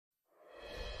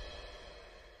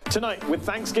Tonight, with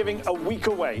Thanksgiving a week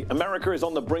away, America is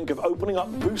on the brink of opening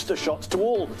up booster shots to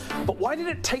all. But why did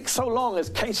it take so long as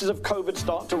cases of COVID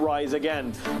start to rise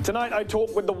again? Tonight, I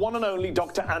talk with the one and only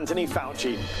Dr. Anthony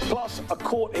Fauci. Plus, a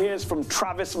court hears from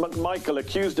Travis McMichael,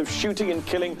 accused of shooting and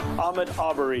killing Ahmaud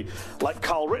Arbery. Like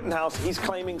Kyle Rittenhouse, he's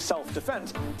claiming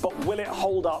self-defense. But will it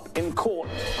hold up in court?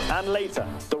 And later,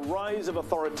 the rise of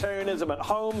authoritarianism at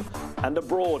home and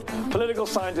abroad. Political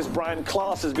scientist Brian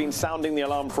Klaas has been sounding the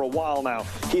alarm for a while now.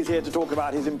 He's here to talk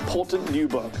about his important new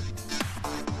book.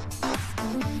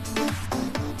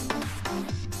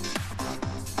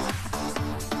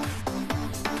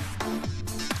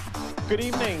 Good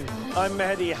evening. I'm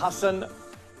Mehdi Hasan.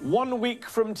 1 week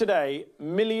from today,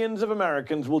 millions of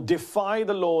Americans will defy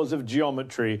the laws of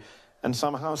geometry and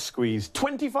somehow squeeze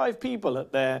 25 people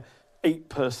at their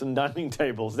 8-person dining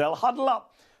tables. They'll huddle up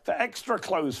for extra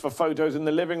clothes for photos in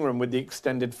the living room with the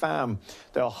extended fam.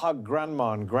 They'll hug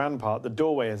grandma and grandpa at the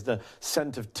doorway as the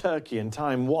scent of turkey and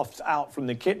thyme wafts out from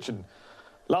the kitchen.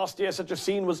 Last year, such a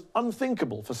scene was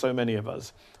unthinkable for so many of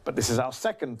us. But this is our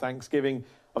second Thanksgiving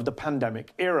of the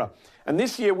pandemic era. And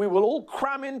this year, we will all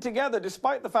cram in together,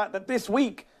 despite the fact that this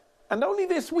week, and only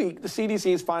this week, the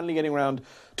CDC is finally getting around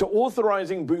to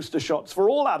authorizing booster shots for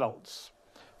all adults.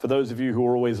 For those of you who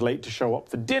are always late to show up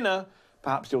for dinner,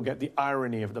 perhaps you'll get the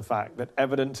irony of the fact that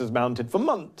evidence has mounted for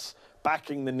months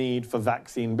backing the need for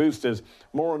vaccine boosters.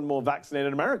 More and more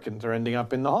vaccinated Americans are ending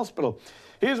up in the hospital.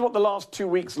 Here's what the last 2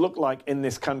 weeks look like in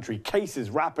this country. Cases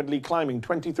rapidly climbing,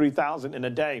 23,000 in a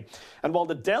day. And while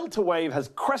the Delta wave has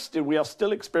crested, we are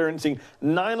still experiencing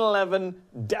 9/11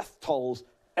 death tolls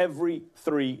every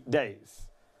 3 days.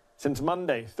 Since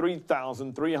Monday,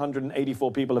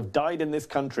 3,384 people have died in this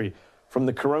country from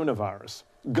the coronavirus.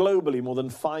 Globally, more than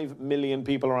 5 million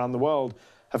people around the world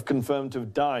have been confirmed to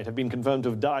have died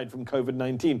from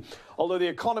COVID-19. Although The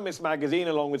Economist magazine,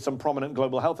 along with some prominent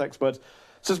global health experts,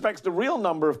 suspects the real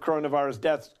number of coronavirus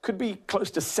deaths could be close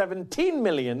to 17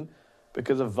 million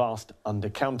because of vast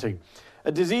undercounting.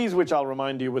 A disease which, I'll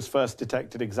remind you, was first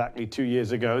detected exactly 2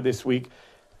 years ago this week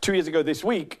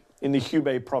in the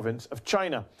Hubei province of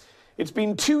China. It's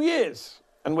been 2 years,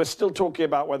 and we're still talking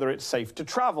about whether it's safe to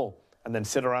travel and then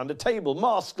sit around a table,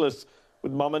 maskless,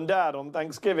 with mum and dad on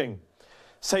Thanksgiving.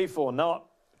 Safe or not,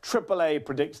 AAA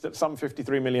predicts that some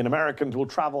 53 million Americans will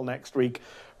travel next week,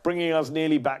 bringing us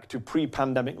nearly back to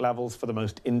pre-pandemic levels for the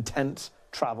most intense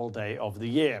travel day of the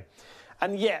year.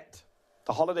 And yet,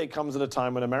 the holiday comes at a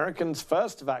time when Americans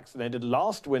first vaccinated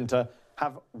last winter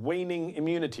have waning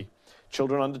immunity.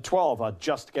 Children under 12 are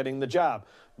just getting the jab.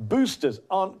 Boosters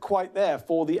aren't quite there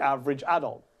for the average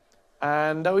adult.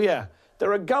 And, oh yeah,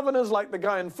 there are governors like the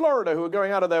guy in Florida who are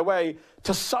going out of their way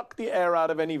to suck the air out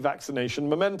of any vaccination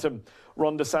momentum.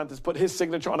 Ron DeSantis put his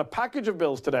signature on a package of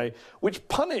bills today which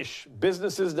punish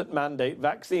businesses that mandate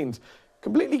vaccines,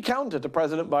 completely counter to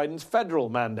President Biden's federal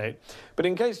mandate. But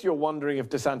in case you're wondering if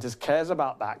DeSantis cares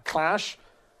about that clash,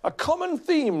 a common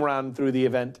theme ran through the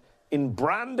event in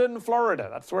Brandon, Florida.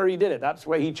 That's where he did it. That's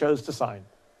where he chose to sign.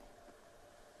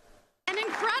 An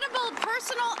incredible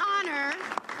personal honor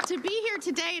to be here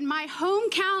today in my home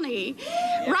county,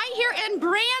 right here in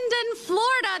Brandon,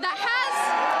 Florida, that has...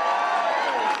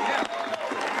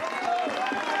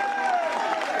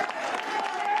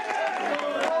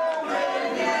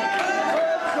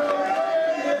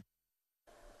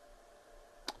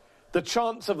 The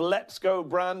chants of "Let's go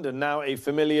Brandon," now a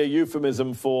familiar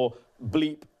euphemism for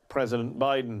bleep President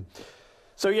Biden.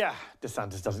 So yeah,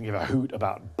 DeSantis doesn't give a hoot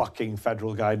about bucking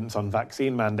federal guidance on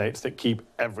vaccine mandates that keep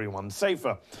everyone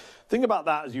safer. Think about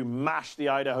that as you mash the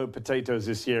Idaho potatoes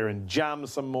this year and jam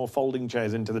some more folding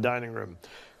chairs into the dining room.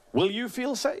 Will you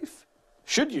feel safe?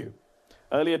 Should you?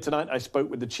 Earlier tonight, I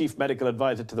spoke with the chief medical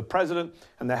advisor to the president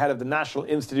and the head of the National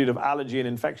Institute of Allergy and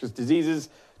Infectious Diseases,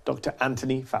 Dr.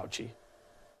 Anthony Fauci.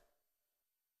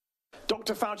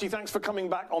 Dr. Fauci, thanks for coming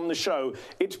back on the show.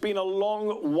 It's been a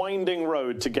long, winding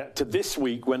road to get to this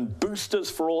week when boosters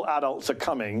for all adults are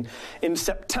coming. In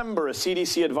September, a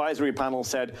CDC advisory panel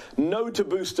said no to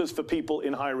boosters for people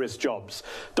in high-risk jobs.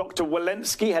 Dr.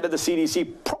 Walensky, head of the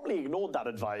CDC, promptly ignored that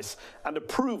advice and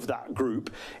approved that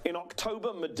group. In October,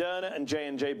 Moderna and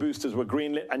J&J boosters were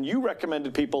greenlit, and you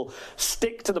recommended people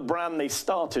stick to the brand they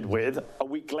started with. A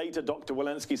week later, Dr.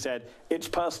 Walensky said, it's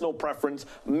personal preference,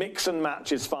 mix and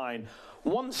match is fine.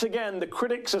 Once again, the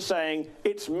critics are saying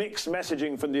it's mixed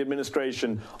messaging from the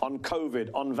administration on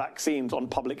COVID, on vaccines, on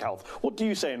public health. What do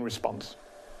you say in response?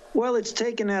 Well, it's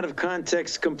taken out of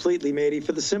context completely, Mehdi,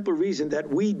 for the simple reason that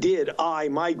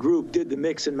my group did the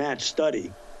mix and match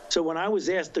study. So when I was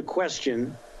asked the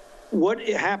question, what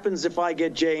happens if I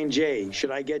get J&J?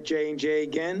 Should I get J&J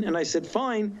again? And I said,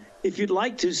 fine, if you'd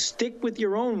like to, stick with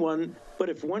your own one, but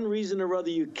if one reason or other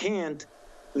you can't,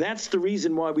 that's the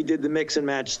reason why we did the mix and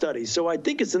match study. So I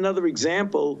think it's another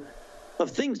example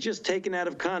of things just taken out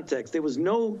of context. There was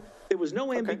no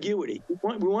ambiguity. We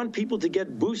want people to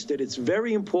get boosted. It's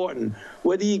very important.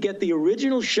 Whether you get the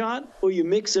original shot or you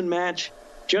mix and match,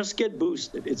 just get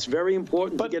boosted. It's very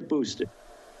important to get boosted.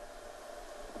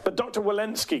 But Dr.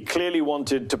 Walensky clearly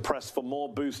wanted to press for more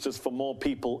boosters for more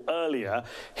people earlier.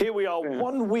 Here we are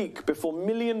 1 week before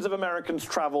millions of Americans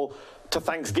travel to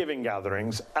Thanksgiving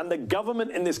gatherings, and the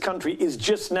government in this country is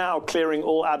just now clearing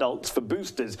all adults for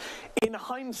boosters. In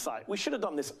hindsight, we should have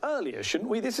done this earlier, shouldn't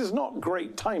we? This is not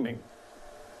great timing.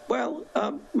 Well,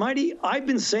 Mehdi, I've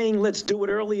been saying let's do it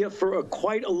earlier for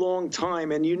quite a long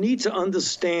time, and you need to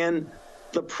understand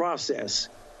the process.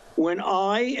 When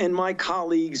I and my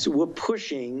colleagues were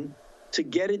pushing to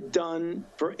get it done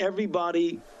for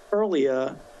everybody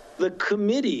earlier, the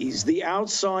committees, the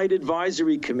outside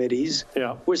advisory committees,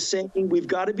 were saying we've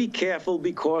got to be careful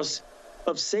because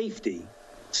of safety.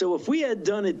 So if we had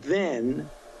done it then,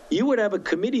 you would have a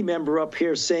committee member up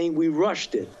here saying we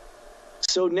rushed it.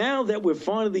 So now that we're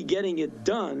finally getting it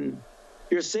done,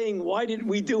 you're saying, why didn't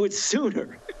we do it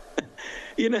sooner?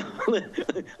 You know,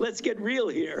 let's get real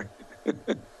here.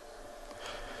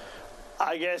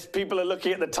 I guess people are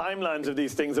looking at the timelines of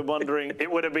these things and wondering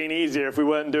it would have been easier if we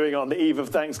weren't doing it on the eve of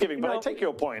Thanksgiving. But I take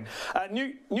your point.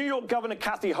 New York Governor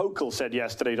Kathy Hochul said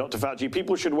yesterday, Dr. Fauci,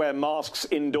 people should wear masks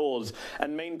indoors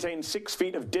and maintain 6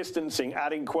 feet of distancing,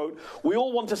 adding, quote, we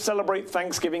all want to celebrate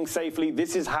Thanksgiving safely.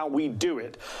 This is how we do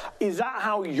it. Is that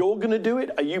how you're going to do it?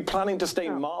 Are you planning to stay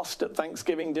masked at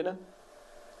Thanksgiving dinner?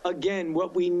 Again,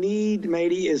 what we need,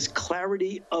 Mehdi, is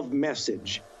clarity of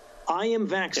message. I am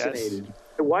vaccinated. Yes.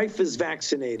 My wife is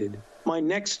vaccinated. My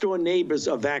next door neighbors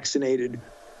are vaccinated.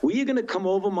 We are going to come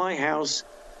over my house.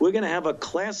 We're going to have a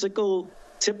classical,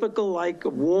 typical, like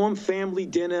warm family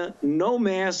dinner, no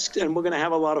masks, and we're going to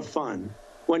have a lot of fun.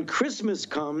 When Christmas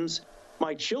comes,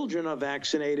 my children are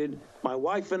vaccinated. My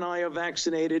wife and I are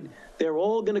vaccinated. They're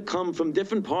all going to come from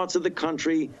different parts of the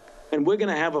country, and we're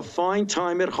going to have a fine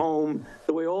time at home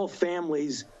the way all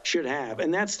families should have.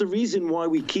 And that's the reason why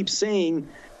we keep saying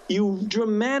you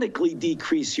dramatically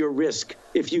decrease your risk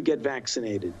if you get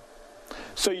vaccinated.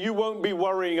 So you won't be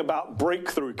worrying about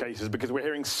breakthrough cases because we're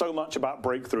hearing so much about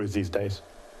breakthroughs these days.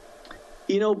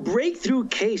 You know, breakthrough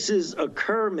cases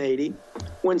occur, Mehdi,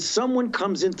 when someone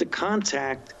comes into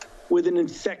contact with an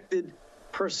infected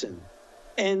person.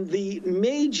 And the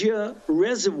major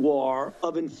reservoir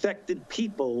of infected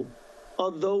people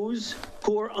are those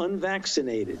who are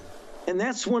unvaccinated. And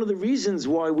that's one of the reasons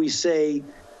why we say,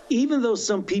 even though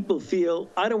some people feel,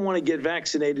 I don't want to get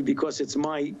vaccinated because it's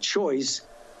my choice,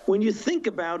 when you think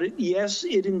about it, yes,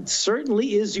 it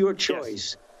certainly is your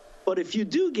choice. Yes. But if you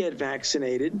do get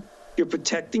vaccinated, you're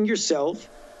protecting yourself,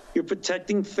 you're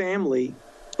protecting family,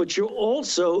 but you're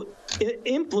also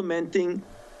implementing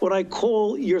what I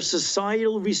call your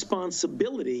societal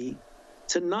responsibility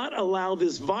to not allow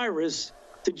this virus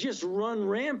to just run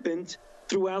rampant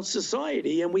throughout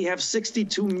society. And we have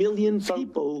 62 million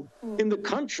people in the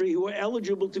country who are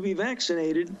eligible to be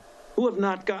vaccinated who have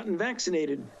not gotten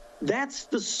vaccinated. That's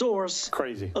the source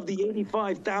of the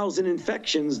 85,000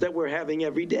 infections that we're having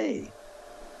every day.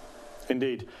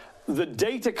 Indeed. The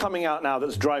data coming out now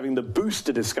that's driving the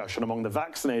booster discussion among the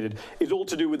vaccinated is all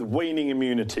to do with waning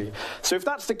immunity. So if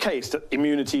that's the case, that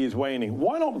immunity is waning,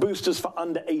 why not boosters for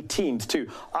under 18s too?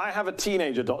 I have a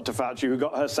teenager, Dr. Fauci, who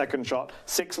got her second shot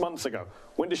 6 months ago.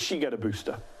 When does she get a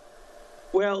booster?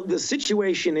 Well, the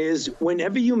situation is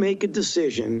whenever you make a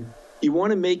decision, you want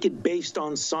to make it based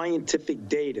on scientific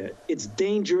data. It's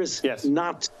dangerous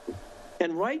not to.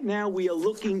 And right now we are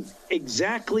looking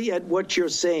exactly at what you're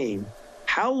saying.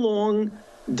 How long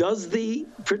does the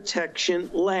protection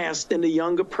last in a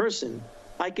younger person?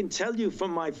 I can tell you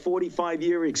from my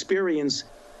 45-year experience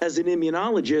as an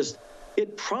immunologist,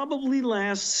 it probably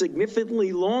lasts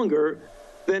significantly longer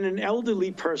than an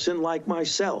elderly person like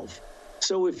myself.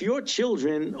 So if your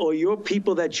children or your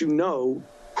people that you know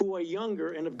who are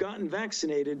younger and have gotten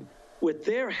vaccinated, with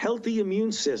their healthy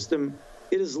immune system,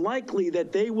 it is likely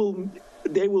that they will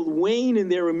wane in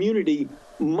their immunity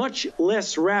much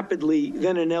less rapidly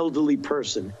than an elderly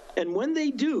person. And when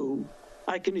they do,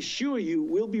 I can assure you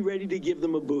we'll be ready to give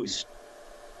them a boost.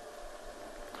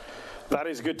 That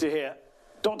is good to hear.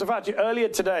 Dr. Fauci, earlier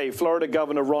today, Florida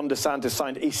Governor Ron DeSantis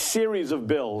signed a series of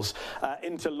bills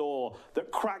into law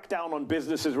that crack down on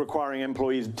businesses requiring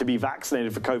employees to be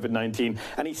vaccinated for COVID-19.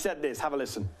 And he said this, have a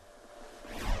listen.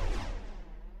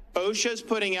 OSHA is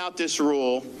putting out this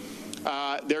rule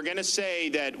they're going to say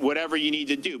that whatever you need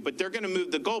to do, but they're going to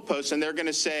move the goalposts, and they're going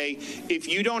to say, if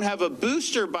you don't have a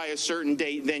booster by a certain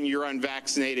date, then you're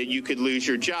unvaccinated, you could lose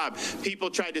your job. People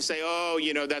tried to say, oh,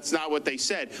 you know, that's not what they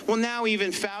said. Well, now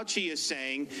even Fauci is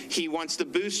saying he wants the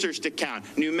boosters to count.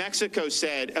 New Mexico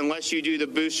said, unless you do the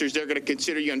boosters, they're going to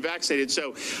consider you unvaccinated.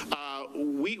 So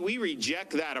we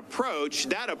reject that approach.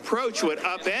 That approach would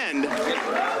upend.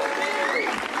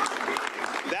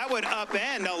 That would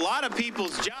upend a lot of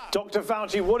people's jobs. Dr.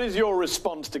 Fauci, what is your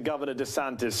response to Governor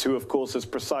DeSantis, who, of course, has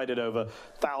presided over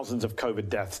thousands of COVID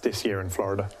deaths this year in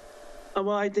Florida?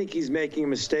 Well, I think he's making a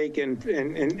mistake, and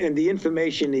the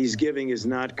information he's giving is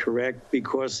not correct,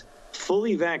 because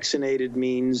fully vaccinated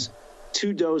means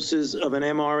 2 doses of an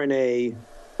mRNA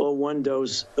or 1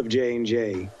 dose of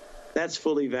J&J. That's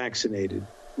fully vaccinated.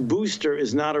 Booster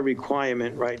is not a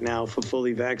requirement right now for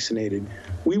fully vaccinated.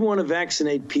 We want to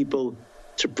vaccinate people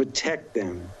to protect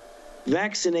them.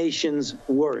 Vaccinations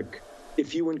work.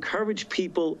 If you encourage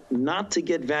people not to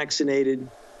get vaccinated,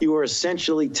 you are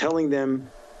essentially telling them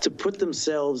to put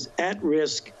themselves at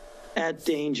risk, at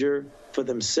danger for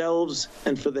themselves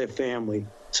and for their family.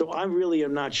 So I really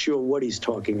am not sure what he's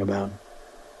talking about.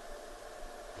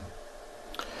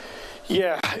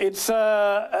 Yeah, it's,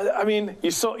 I mean,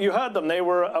 you heard them. They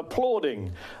were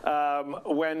applauding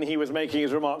when he was making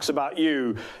his remarks about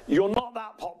you. You're not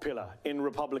that popular in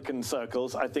Republican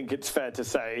circles, I think it's fair to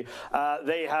say.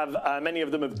 They have, many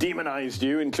of them have demonized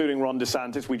you, including Ron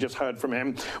DeSantis. We just heard from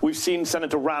him. We've seen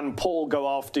Senator Rand Paul go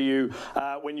after you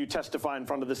when you testify in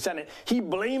front of the Senate. He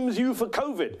blames you for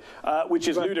COVID, which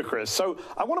is ludicrous. So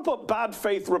I want to put bad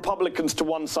faith Republicans to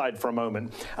one side for a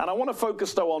moment. And I want to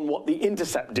focus, though, on what The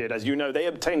Intercept did. As you know, they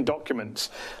obtained documents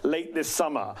late this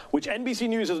summer, which NBC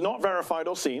News has not verified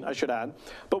or seen, I should add,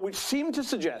 but which seem to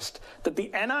suggest that the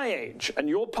NIH, and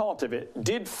you're part of it,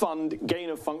 did fund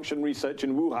gain-of-function research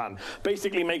in Wuhan,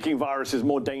 basically making viruses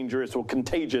more dangerous or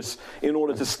contagious in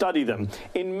order to study them.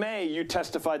 In May, you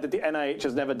testified that the NIH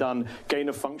has never done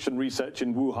gain-of-function research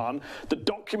in Wuhan. The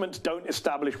documents don't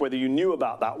establish whether you knew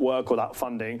about that work or that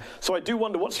funding. So I do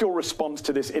wonder, what's your response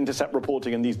to this Intercept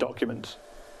reporting and these documents?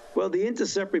 Well, the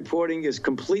Intercept reporting is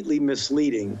completely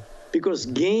misleading, because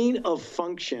gain of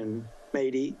function,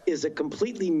 Mehdi, is a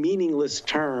completely meaningless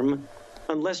term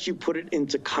unless you put it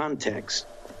into context.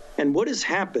 And what has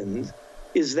happened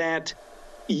is that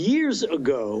years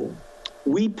ago,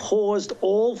 we paused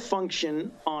all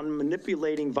function on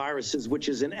manipulating viruses, which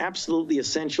is an absolutely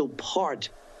essential part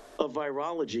of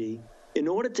virology, in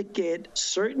order to get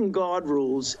certain guard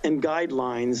rules and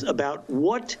guidelines about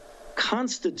what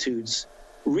constitutes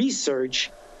research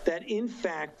that in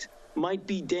fact might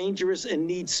be dangerous and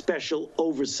needs special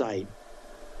oversight.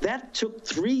 That took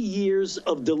 3 years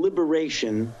of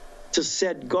deliberation to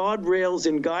set guardrails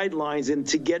and guidelines and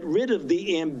to get rid of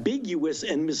the ambiguous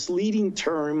and misleading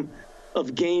term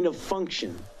of gain of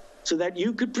function, so that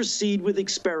you could proceed with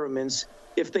experiments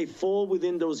if they fall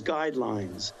within those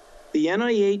guidelines. The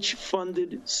NIH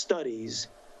funded studies,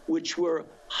 which were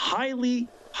highly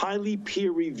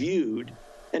peer-reviewed,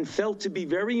 and felt to be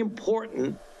very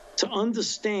important to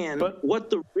understand what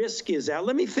the risk is. Now,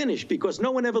 let me finish, because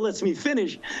no one ever lets me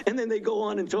finish, and then they go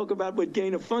on and talk about what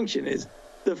gain of function is.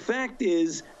 The fact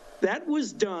is that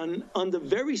was done under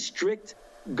very strict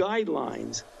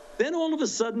guidelines. Then all of a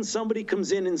sudden somebody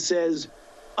comes in and says,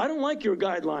 I don't like your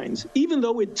guidelines, even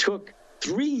though it took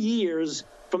 3 years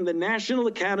from the National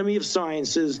Academy of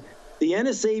Sciences, the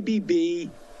NSABB,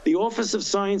 the Office of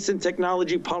Science and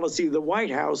Technology Policy, the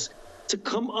White House, to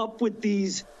come up with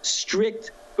these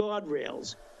strict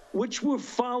guardrails, which were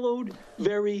followed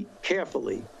very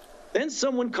carefully. Then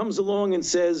someone comes along and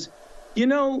says, you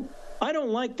know, I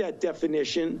don't like that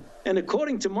definition, and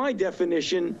according to my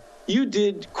definition, you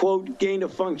did, quote, gain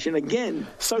of function. Again,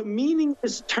 so the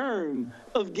meaningless term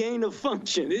of gain of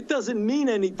function, it doesn't mean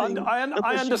anything. I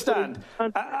understand.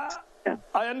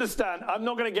 I understand. I'm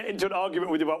not going to get into an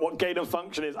argument with you about what gain of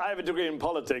function is. I have a degree in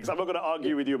politics. I'm not going to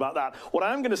argue with you about that. What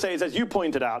I am going to say is, as you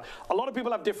pointed out, a lot of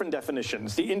people have different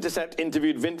definitions. The Intercept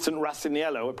interviewed Vincent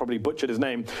Rassiniello, I probably butchered his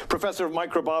name, professor of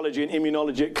microbiology and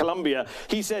immunology at Columbia.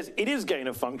 He says it is gain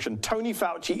of function. Tony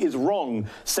Fauci is wrong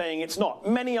saying it's not.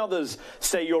 Many others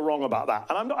say you're wrong about that.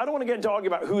 And I don't want to get into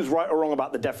arguing about who's right or wrong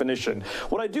about the definition.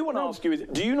 What I do want to ask you is,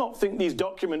 do you not think these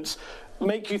documents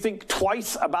make you think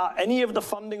twice about any of the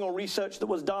funding or research that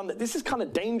was done, that this is kind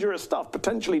of dangerous stuff,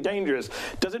 potentially dangerous?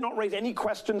 Does it not raise any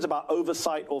questions about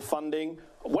oversight or funding,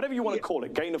 whatever you want to call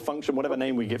it, gain of function, whatever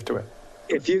name we give to it?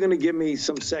 If you're going to give me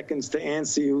some seconds to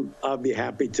answer you, I'll be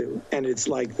happy to. And it's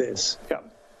like this. Yeah.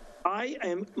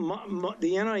 The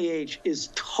NIH is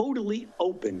totally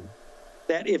open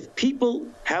that if people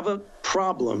have a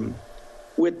problem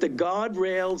with the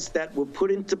guardrails that were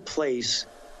put into place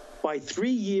by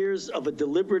 3 years of a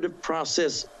deliberative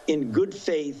process in good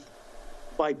faith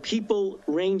by people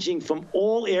ranging from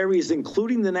all areas,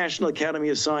 including the National Academy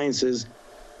of Sciences,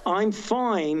 I'm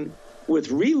fine with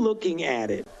re-looking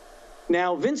at it.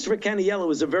 Now, Vince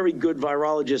Ricaniello is a very good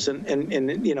virologist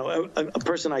and you know, a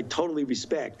person I totally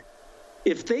respect.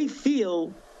 If they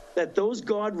feel that those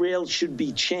guardrails should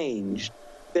be changed,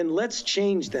 then let's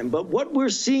change them. But what we're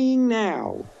seeing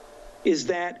now is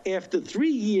that after 3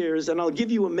 years, and I'll give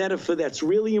you a metaphor that's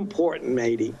really important,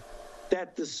 Mehdi,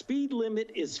 that the speed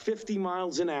limit is 50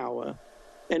 miles an hour,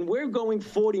 and we're going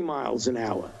 40 miles an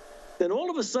hour. Then all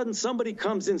of a sudden somebody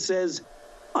comes and says,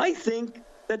 I think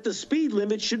that the speed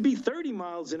limit should be 30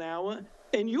 miles an hour,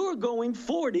 and you're going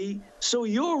 40, so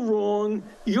you're wrong,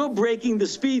 you're breaking the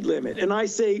speed limit. And I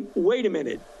say, wait a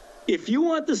minute. If you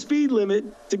want the speed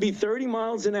limit to be 30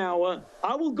 miles an hour,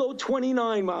 I will go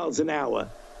 29 miles an hour.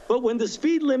 But when the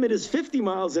speed limit is 50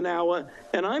 miles an hour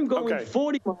and I'm going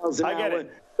 40 miles an hour,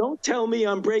 don't tell me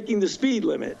I'm breaking the speed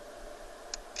limit.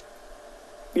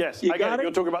 Yes, I get it.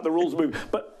 You're talking about the rules move.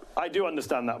 But I do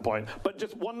understand that point. But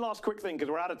just one last quick thing,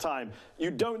 because we're out of time. You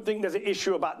don't think there's an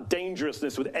issue about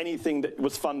dangerousness with anything that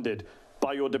was funded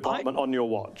by your department on your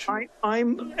watch?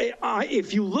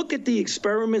 If you look at the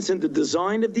experiments and the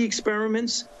design of the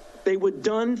experiments, they were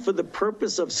done for the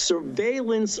purpose of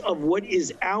surveillance of what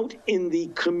is out in the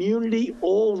community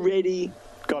already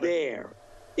there.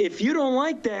 If you don't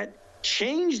like that,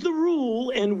 change the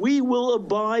rule and we will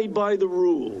abide by the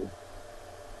rule.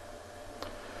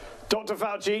 Dr.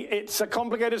 Fauci, it's a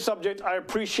complicated subject. I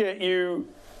appreciate you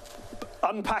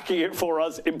unpacking it for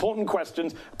us. Important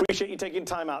questions. Appreciate you taking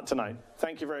time out tonight.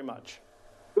 Thank you very much.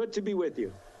 Good to be with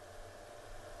you.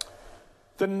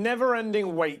 The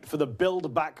never-ending wait for the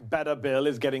Build Back Better bill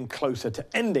is getting closer to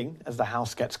ending as the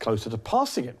House gets closer to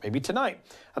passing it, maybe tonight.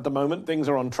 At the moment, things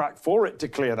are on track for it to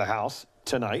clear the House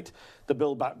tonight. The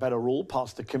Build Back Better rule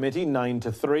passed the committee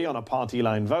 9-3 on a party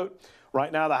line vote.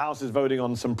 Right now, the House is voting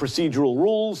on some procedural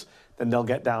rules. Then they'll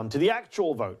get down to the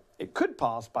actual vote. It could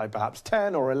pass by perhaps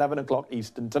 10 or 11 o'clock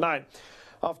Eastern tonight.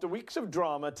 After weeks of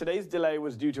drama, today's delay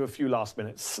was due to a few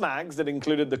last-minute snags that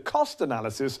included the cost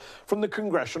analysis from the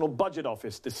Congressional Budget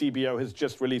Office. The CBO has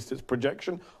just released its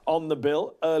projection on the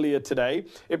bill earlier today.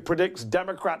 It predicts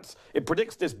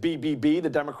this BBB, the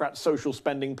Democrats' social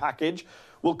spending package,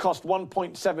 will cost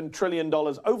 $1.7 trillion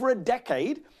over a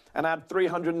decade and add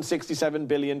 $367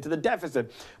 billion to the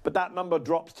deficit. But that number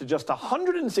drops to just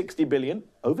 $160 billion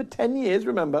over 10 years,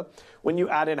 remember, when you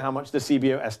add in how much the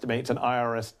CBO estimates an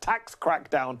IRS tax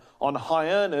crackdown on high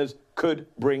earners could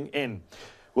bring in.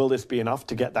 Will this be enough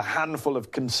to get the handful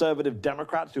of conservative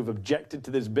Democrats who've objected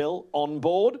to this bill on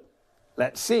board?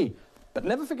 Let's see. But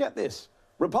never forget this.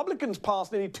 Republicans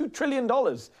passed nearly $2 trillion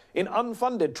in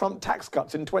unfunded Trump tax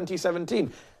cuts in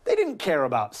 2017. They didn't care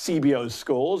about CBO's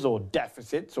scores or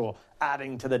deficits or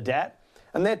adding to the debt.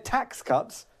 And their tax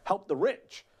cuts helped the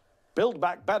rich. Build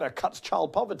Back Better cuts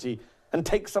child poverty and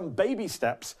takes some baby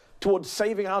steps towards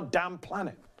saving our damn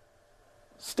planet.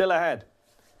 Still ahead.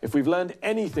 If we've learned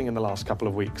anything in the last couple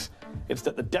of weeks, it's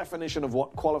that the definition of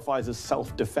what qualifies as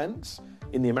self-defense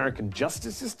in the American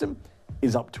justice system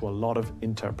is up to a lot of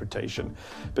interpretation.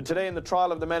 But today, in the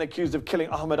trial of the men accused of killing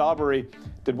Ahmaud Arbery,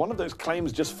 did one of those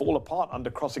claims just fall apart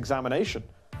under cross-examination?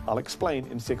 I'll explain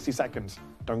in 60 seconds.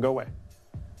 Don't go away.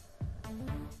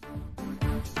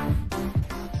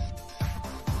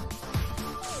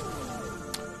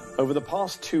 Over the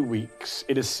past 2 weeks,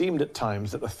 it has seemed at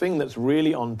times that the thing that's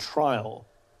really on trial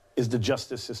is the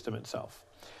justice system itself.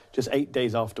 Just 8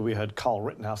 days after we heard Kyle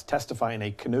Rittenhouse testify in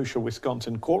a Kenosha,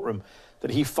 Wisconsin courtroom that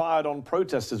he fired on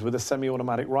protesters with a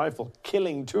semi-automatic rifle,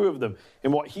 killing 2 of them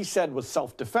in what he said was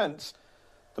self-defense,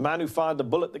 the man who fired the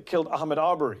bullet that killed Ahmaud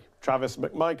Arbery, Travis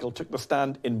McMichael, took the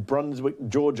stand in Brunswick,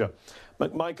 Georgia.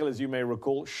 McMichael, as you may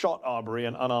recall, shot Arbery,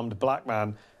 an unarmed black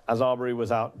man, as Arbery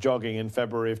was out jogging in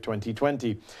February of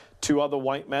 2020. 2 other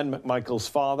white men, McMichael's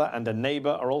father and a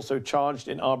neighbor, are also charged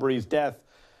in Arbery's death.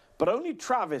 But only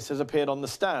Travis has appeared on the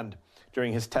stand.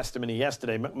 During his testimony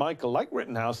yesterday, McMichael, like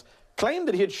Rittenhouse, claimed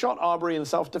that he had shot Arbery in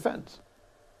self-defense.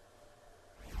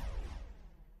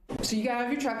 So you got out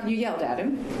of your truck and you yelled at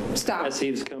him. Stop. As he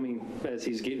was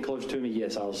getting close to me,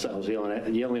 yes, I was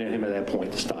yelling at him at that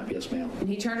point to stop. Yes, ma'am. And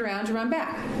he turned around to run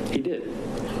back. He did.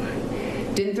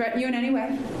 Didn't threaten you in any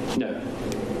way? No.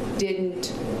 Didn't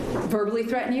verbally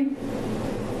threaten you?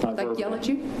 Not like verbally. Yell at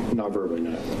you? Not verbally,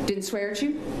 no. Didn't swear at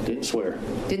you? Didn't swear.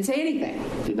 Didn't say anything?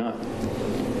 Did not.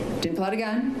 Didn't pull out a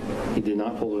gun? He did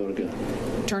not pull out a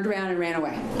gun. turned around and ran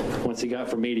away. Once he got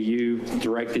from me to you,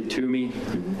 directed to me,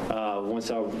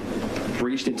 once I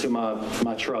reached into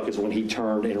my truck is when he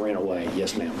turned and ran away.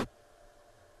 Yes, ma'am.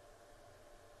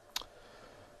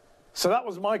 So that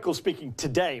was Michael speaking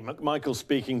today. McMichael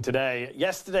speaking today.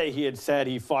 Yesterday he had said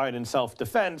he fired in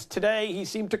self-defense. Today he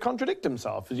seemed to contradict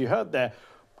himself, as you heard there,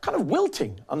 kind of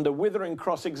wilting under withering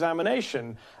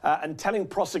cross-examination and telling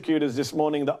prosecutors this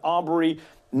morning that Arbery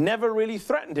never really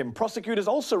threatened him. Prosecutors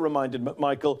also reminded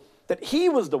McMichael that he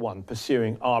was the one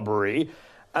pursuing Arbery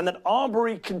and that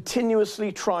Arbery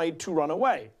continuously tried to run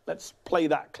away. Let's play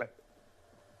that clip.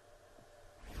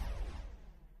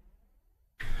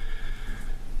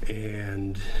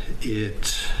 And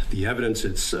the evidence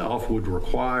itself would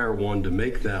require one to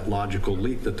make that logical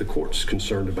leap that the court's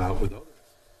concerned about with others.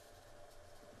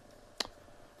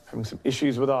 Having some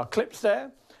issues with our clips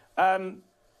there.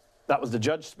 That was the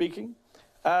judge speaking.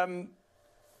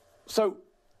 So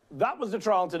that was the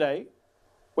trial today,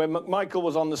 where McMichael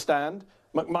was on the stand.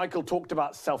 McMichael talked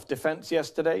about self-defense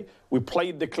yesterday. We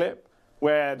played the clip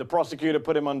where the prosecutor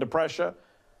put him under pressure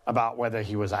about whether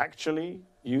he was actually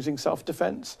using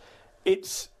self-defense.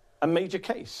 It's a major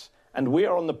case, and we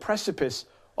are on the precipice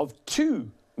of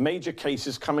two major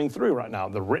cases coming through right now.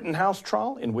 The Rittenhouse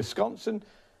trial in Wisconsin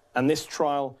and this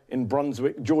trial in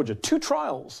Brunswick, Georgia. Two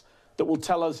trials that will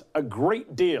tell us a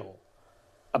great deal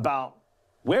about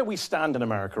where we stand in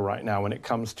America right now when it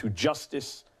comes to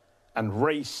justice and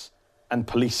race and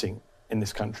policing in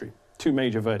this country. Two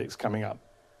major verdicts coming up.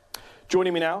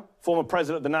 Joining me now, former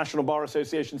president of the National Bar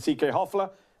Association, C.K. Hoffler,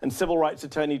 and civil rights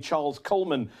attorney Charles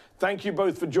Coleman. Thank you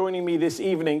both for joining me this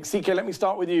evening. C.K., let me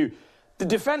start with you. The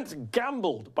defense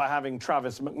gambled by having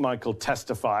Travis McMichael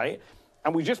testify,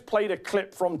 and we just played a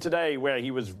clip from today where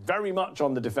he was very much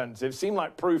on the defensive. Seemed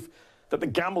like proof that the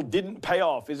gamble didn't pay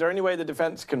off. Is there any way the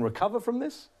defense can recover from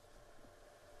this?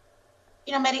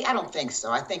 You know, Mehdi, I don't think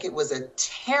so. I think it was a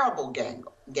terrible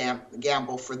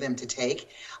gamble for them to take.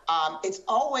 It's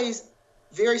always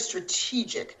very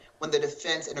strategic when the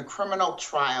defense in a criminal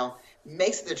trial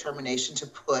makes the determination to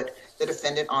put the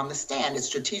defendant on the stand. It's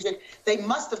strategic. They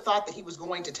must have thought that he was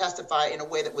going to testify in a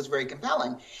way that was very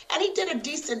compelling. And he did a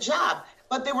decent job,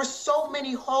 but there were so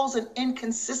many holes and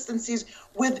inconsistencies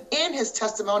within his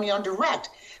testimony on direct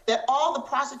that all the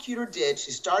prosecutor did,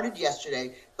 she started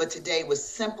yesterday, but today was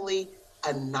simply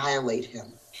annihilate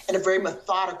him in a very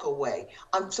methodical way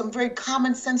on some very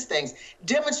common sense things,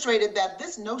 demonstrated that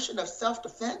this notion of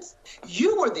self-defense,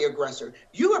 you were the aggressor,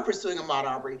 you were pursuing Ahmaud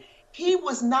Arbery. He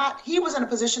was not, he was in a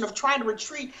position of trying to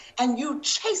retreat and you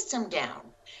chased him down.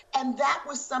 And that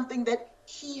was something that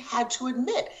he had to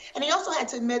admit. And he also had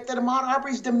to admit that Ahmaud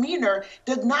Arbery's demeanor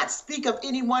did not speak of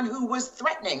anyone who was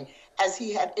threatening, as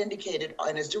he had indicated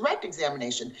in his direct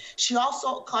examination. She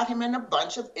also caught him in a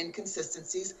bunch of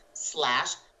inconsistencies /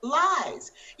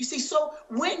 lies. You see, so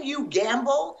when you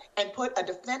gamble and put a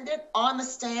defendant on the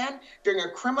stand during a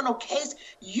criminal case,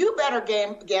 you better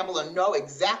gamble and know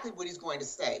exactly what he's going to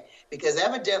say, because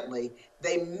evidently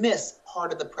they missed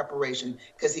part of the preparation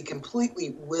because he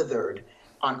completely withered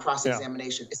on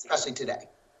cross-examination, especially today.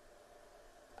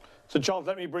 So, Charles,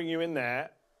 let me bring you in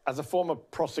there. As a former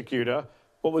prosecutor,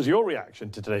 what was your reaction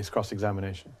to today's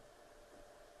cross-examination?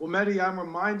 Well, Mehdi, I'm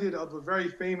reminded of a very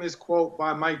famous quote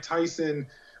by Mike Tyson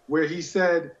where he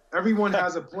said, everyone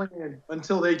has a plan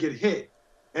until they get hit.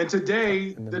 And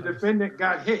today, the defendant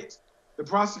got hit. The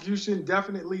prosecution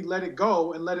definitely let it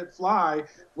go and let it fly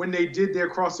when they did their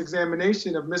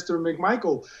cross-examination of Mr.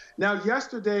 McMichael. Now,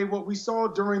 yesterday, what we saw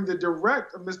during the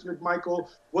direct of Mr. McMichael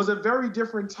was a very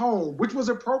different tone, which was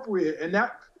appropriate, and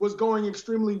that was going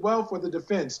extremely well for the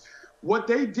defense. What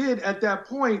they did at that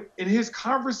point, in his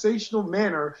conversational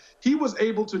manner, he was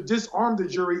able to disarm the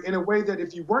jury in a way that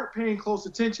if you weren't paying close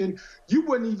attention, you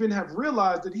wouldn't even have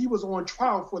realized that he was on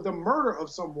trial for the murder of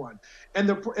someone. And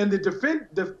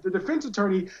the defense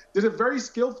attorney did a very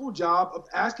skillful job of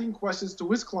asking questions to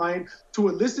his client to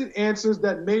elicit answers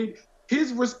that made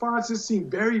his responses seem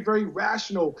very, very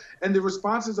rational, and the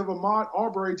responses of Ahmaud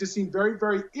Arbery just seem very,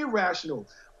 very irrational.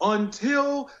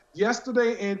 Until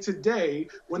yesterday and today,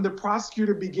 when the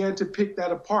prosecutor began to pick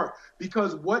that apart,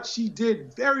 because what she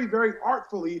did very, very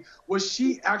artfully was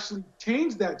she actually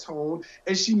changed that tone,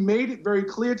 and she made it very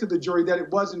clear to the jury that it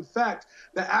was, in fact,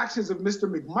 the actions of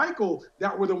Mr. McMichael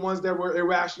that were the ones that were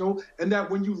irrational, and that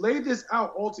when you lay this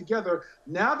out all together,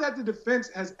 now that the defense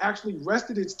has actually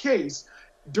rested its case,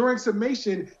 during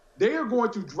summation, they are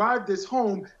going to drive this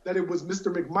home that it was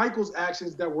Mr. McMichael's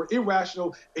actions that were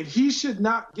irrational, and he should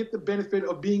not get the benefit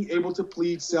of being able to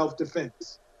plead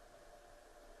self-defense.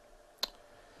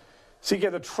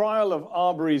 CK, the trial of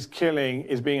Arbery's killing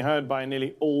is being heard by a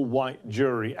nearly all-white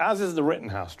jury, as is the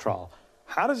Rittenhouse trial.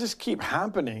 How does this keep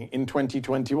happening in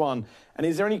 2021? And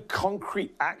is there any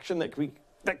concrete action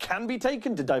that can be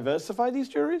taken to diversify these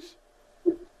juries?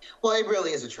 Well, it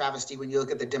really is a travesty when you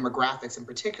look at the demographics in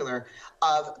particular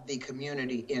of the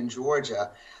community in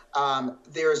Georgia.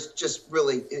 There's just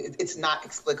really, it's not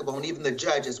explicable. And even the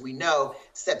judge, as we know,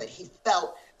 said that he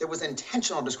felt there was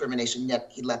intentional discrimination, yet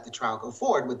he let the trial go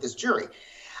forward with this jury.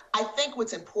 I think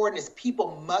what's important is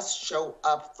people must show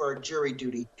up for jury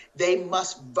duty. They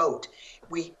must vote.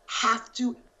 We have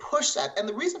to push that. And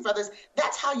the reason for this,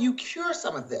 that's how you cure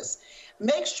some of this.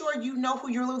 Make sure you know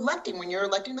who you're electing when you're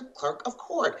electing the clerk of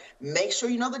court. Make sure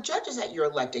you know the judges that you're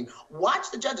electing. Watch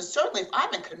the judges. Certainly, if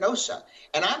I'm in Kenosha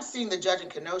and I'm seeing the judge in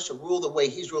Kenosha rule the way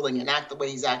he's ruling and act the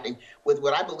way he's acting with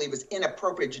what I believe is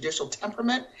inappropriate judicial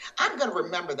temperament, I'm going to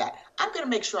remember that. I'm going to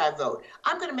make sure I vote.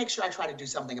 I'm going to make sure I try to do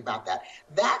something about that.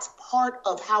 That's part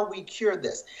of how we cure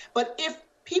this. But if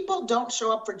people don't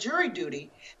show up for jury duty,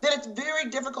 then it's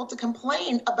very difficult to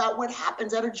complain about what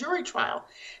happens at a jury trial.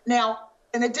 Now,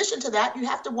 in addition to that, you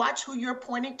have to watch who you're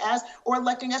appointing as or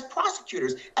electing as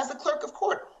prosecutors, as the clerk of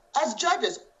court, as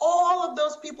judges. All of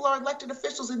those people are elected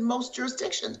officials in most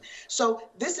jurisdictions. So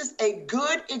this is a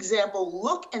good example.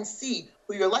 Look and see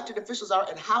who your elected officials are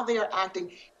and how they are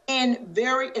acting in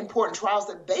very important trials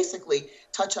that basically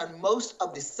touch on most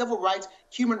of the civil rights,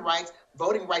 human rights,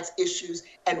 voting rights issues,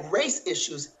 and race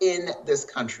issues in this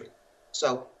country.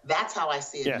 So that's how I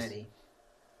see it, yes. Mehdi.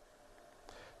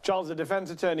 Charles, the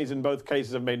defense attorneys in both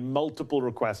cases have made multiple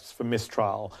requests for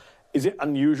mistrial. Is it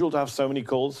unusual to have so many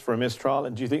calls for a mistrial?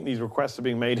 And do you think these requests are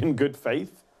being made in good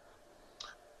faith?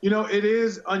 You know, it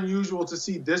is unusual to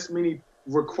see this many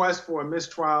requests for a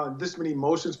mistrial and this many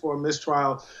motions for a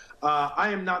mistrial.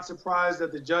 I am not surprised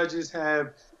that the judges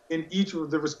have, in each of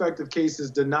the respective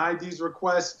cases, denied these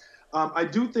requests. I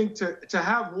do think to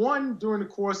have one during the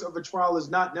course of a trial is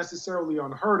not necessarily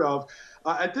unheard of.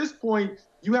 At this point,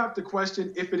 you have to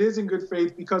question if it is in good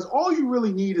faith, because all you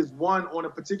really need is one on a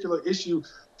particular issue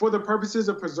for the purposes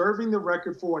of preserving the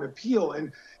record for an appeal.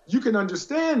 And you can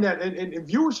understand that, and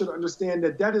viewers should understand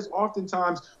that that is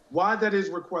oftentimes why that is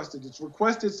requested. It's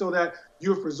requested so that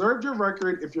you have preserved your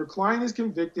record. If your client is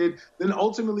convicted, then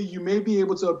ultimately you may be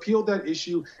able to appeal that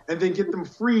issue and then get them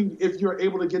freed if you're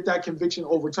able to get that conviction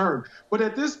overturned. But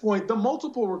at this point, the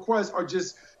multiple requests are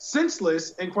just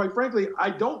senseless. And quite frankly,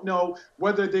 I don't know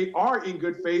whether they are in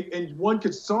good faith, and one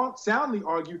could soundly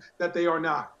argue that they are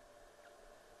not.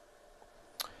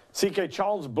 CK,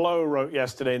 Charles Blow wrote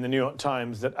yesterday in the New York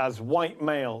Times that as white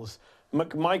males,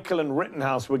 McMichael and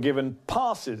Rittenhouse were given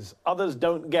passes others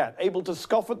don't get, able to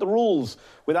scoff at the rules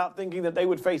without thinking that they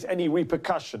would face any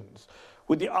repercussions.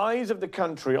 With the eyes of the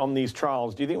country on these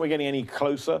trials, do you think we're getting any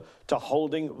closer to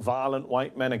holding violent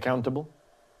white men accountable?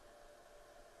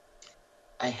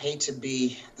 I hate to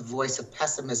be the voice of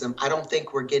pessimism. I don't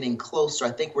think we're getting closer.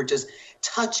 I think we're just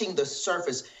touching the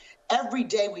surface. Every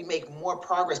day we make more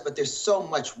progress, but there's so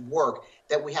much work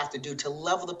that we have to do to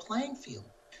level the playing field.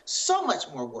 So much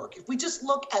more work. If we just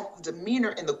look at the demeanor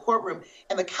in the courtroom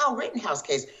in the Kyle Rittenhouse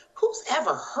case, who's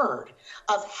ever heard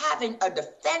of having a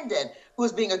defendant who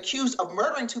is being accused of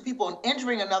murdering two people and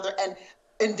injuring another and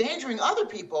endangering other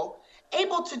people,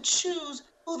 able to choose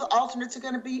who the alternates are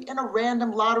going to be in a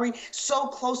random lottery, so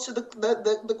close to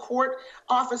the court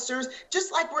officers,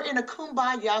 just like we're in a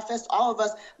kumbaya fest, all of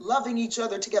us loving each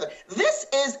other together. This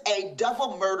is a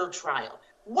double murder trial.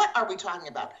 What are we talking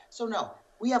about? So no,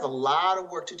 we have a lot of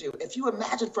work to do. If you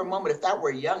imagine for a moment if that were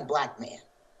a young black man,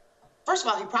 first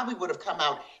of all, he probably would have come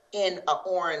out in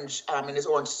his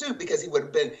orange suit, because he would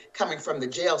have been coming from the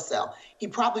jail cell. He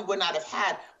probably would not have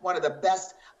had one of the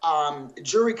best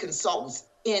jury consultants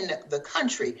in the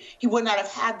country. He would not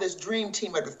have had this dream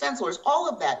team of defense lawyers, all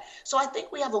of that. So I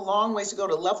think we have a long ways to go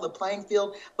to level the playing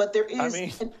field, but there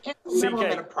is an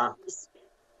element of progress.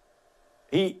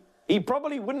 He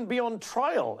probably wouldn't be on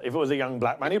trial if it was a young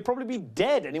black man. He'd probably be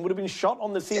dead, and he would have been shot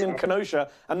on the scene in Kenosha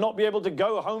and not be able to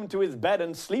go home to his bed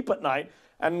and sleep at night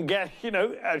and get,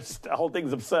 the whole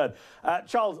thing's absurd.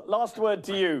 Charles, last word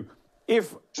to you.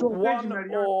 If one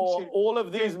or all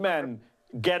of these men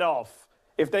get off,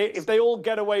 if they all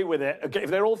get away with it, okay,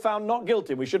 if they're all found not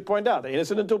guilty, we should point out they're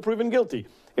innocent until proven guilty.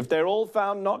 If they're all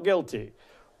found not guilty,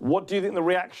 what do you think the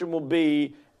reaction will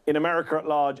be in America at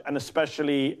large, and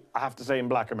especially, I have to say, in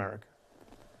black America?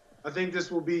 I think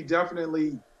this will be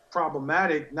definitely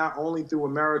problematic, not only through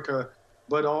America,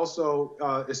 but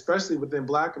also especially within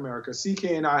black America. CK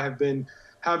and I have been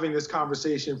having this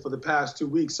conversation for the past 2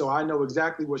 weeks, so I know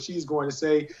exactly what she's going to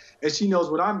say, and she knows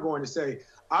what I'm going to say.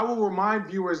 I will remind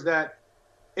viewers that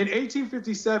In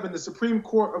 1857, the Supreme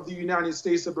Court of the United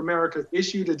States of America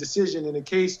issued a decision in a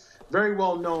case very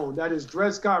well known, that is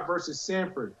Dred Scott versus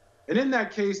Sanford. And in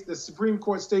that case, the Supreme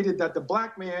Court stated that the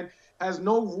black man has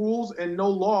no rules and no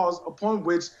laws upon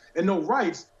which, and no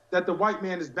rights that the white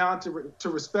man is bound to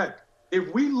respect.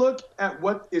 If we look at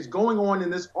what is going on in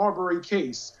this Arbery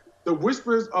case, the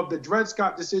whispers of the Dred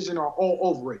Scott decision are all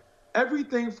over it.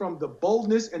 Everything from the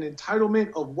boldness and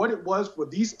entitlement of what it was for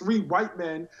these three white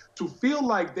men to feel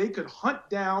like they could hunt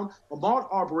down Ahmaud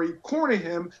Arbery, corner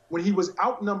him when he was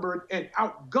outnumbered and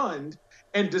outgunned,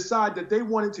 and decide that they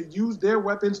wanted to use their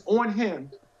weapons on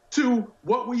him, to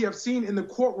what we have seen in the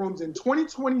courtrooms in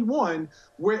 2021,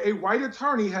 where a white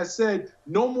attorney has said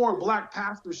no more black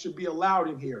pastors should be allowed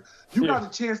in here. You got a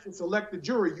chance to select the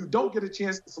jury. You don't get a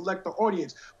chance to select the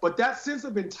audience. But that sense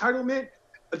of entitlement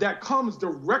that comes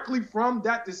directly from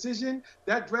that decision,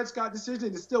 that Dred Scott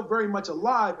decision, is still very much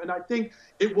alive. And I think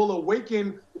it will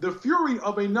awaken the fury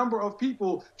of a number of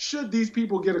people should these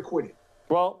people get acquitted.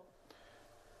 Well,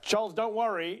 Charles, don't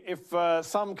worry. If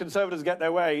some conservatives get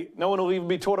their way, no one will even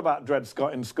be taught about Dred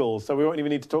Scott in schools, so we won't even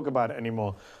need to talk about it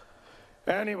anymore.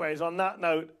 Anyways, on that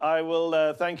note, I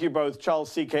will thank you both.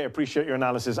 Charles, CK, appreciate your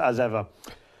analysis as ever.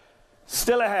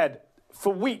 Still ahead,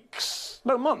 for weeks,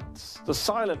 no months, the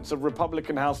silence of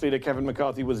Republican House Leader Kevin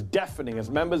McCarthy was deafening as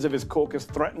members of his caucus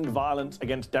threatened violence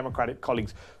against Democratic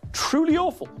colleagues. Truly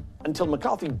awful, until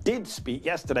McCarthy did speak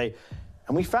yesterday.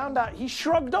 And we found out he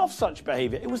shrugged off such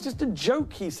behavior. It was just a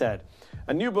joke, he said.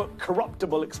 A new book,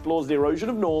 Corruptible, explores the erosion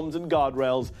of norms and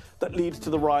guardrails that leads to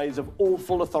the rise of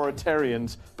awful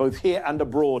authoritarians, both here and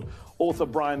abroad. Author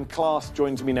Brian Klaas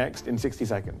joins me next in 60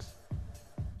 seconds.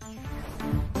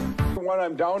 When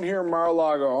I'm down here in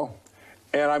Mar-a-Lago,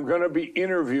 and I'm going to be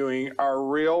interviewing our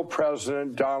real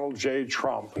president, Donald J.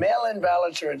 Trump. Mail-in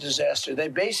ballots are a disaster. They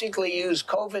basically use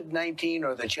COVID-19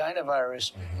 or the China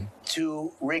virus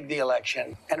to rig the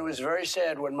election. And it was very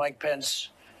sad when Mike Pence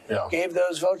gave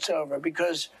those votes over,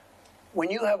 because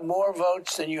when you have more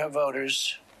votes than you have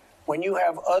voters, when you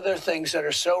have other things that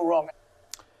are so wrong.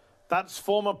 That's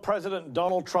former President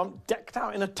Donald Trump decked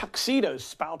out in a tuxedo,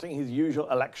 spouting his usual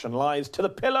election lies to the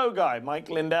pillow guy, Mike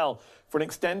Lindell, for an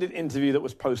extended interview that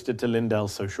was posted to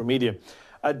Lindell's social media.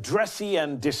 A dressy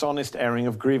and dishonest airing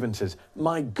of grievances.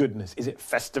 My goodness, is it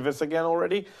Festivus again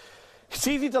already? It's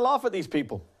easy to laugh at these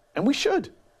people, and we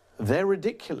should. They're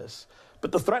ridiculous.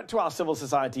 But the threat to our civil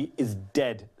society is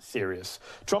dead serious.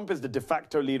 Trump is the de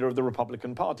facto leader of the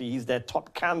Republican Party. He's their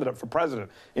top candidate for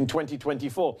president in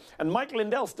 2024. And Mike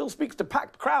Lindell still speaks to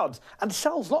packed crowds and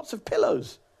sells lots of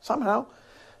pillows, somehow.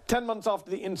 10 months after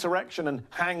the insurrection and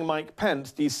hang Mike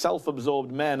Pence, these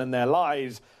self-absorbed men and their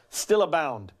lies still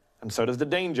abound. And so does the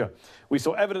danger. We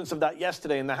saw evidence of that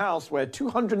yesterday in the House, where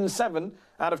 207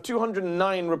 out of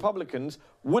 209 Republicans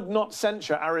would not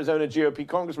censure Arizona GOP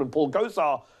Congressman Paul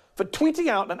Gosar for tweeting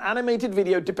out an animated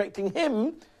video depicting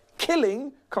him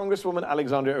killing Congresswoman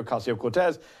Alexandria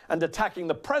Ocasio-Cortez and attacking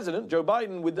the president, Joe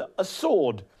Biden, with a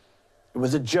sword. It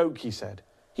was a joke, he said.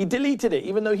 He deleted it,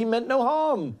 even though he meant no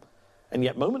harm. And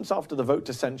yet, moments after the vote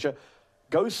to censure,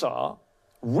 Gosar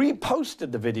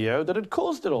reposted the video that had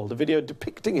caused it all, the video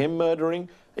depicting him murdering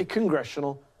a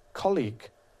congressional colleague.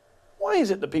 Why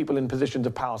is it that people in positions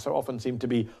of power so often seem to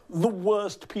be the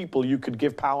worst people you could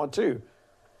give power to?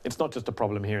 It's not just a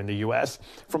problem here in the US.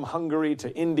 From Hungary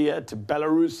to India to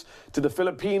Belarus to the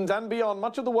Philippines and beyond,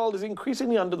 much of the world is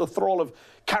increasingly under the thrall of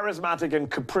charismatic and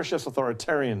capricious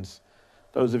authoritarians.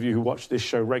 Those of you who watch this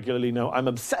show regularly know I'm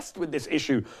obsessed with this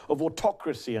issue of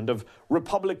autocracy and of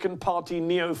Republican Party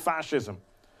neo-fascism.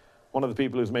 One of the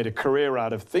people who's made a career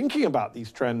out of thinking about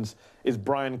these trends is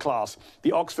Brian Klaas.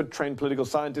 The Oxford-trained political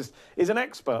scientist is an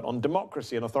expert on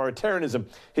democracy and authoritarianism.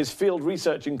 His field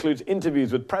research includes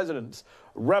interviews with presidents,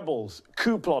 rebels,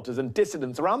 coup plotters, and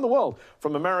dissidents around the world,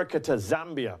 from America to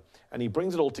Zambia. And he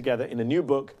brings it all together in a new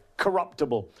book,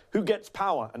 Corruptible: Who Gets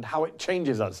Power and How It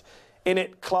Changes Us. In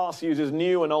it, Klaas uses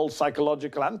new and old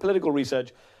psychological and political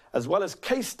research, as well as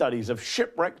case studies of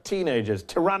shipwrecked teenagers,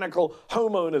 tyrannical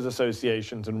homeowners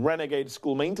associations, and renegade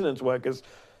school maintenance workers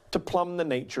to plumb the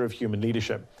nature of human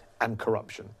leadership and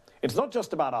corruption. It's not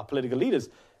just about our political leaders,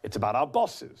 it's about our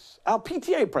bosses, our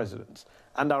PTA presidents,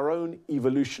 and our own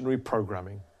evolutionary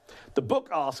programming. The book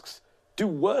asks, do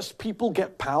worse people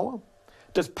get power?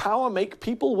 Does power make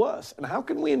people worse? And how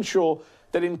can we ensure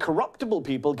that incorruptible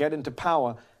people get into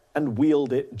power and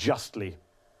wield it justly?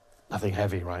 Nothing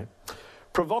heavy, right?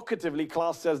 Provocatively,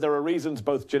 Klaas says there are reasons,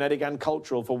 both genetic and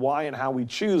cultural, for why and how we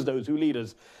choose those who lead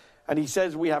us. And he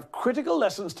says we have critical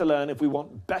lessons to learn if we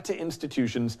want better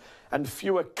institutions and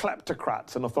fewer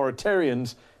kleptocrats and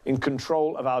authoritarians in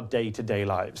control of our day-to-day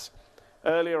lives.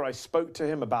 Earlier, I spoke to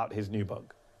him about his new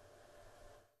book.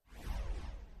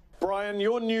 Brian,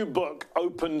 your new book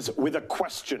opens with a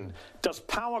question. Does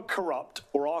power corrupt,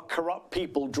 or are corrupt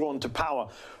people drawn to power?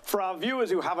 For our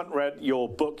viewers who haven't read your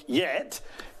book yet,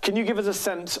 can you give us a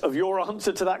sense of your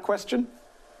answer to that question?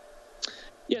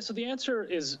 Yeah, so the answer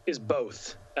is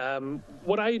both.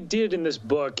 What I did in this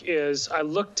book is I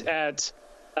looked at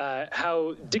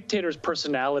how dictators'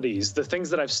 personalities, the things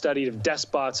that I've studied of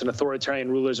despots and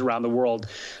authoritarian rulers around the world,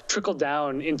 trickle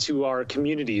down into our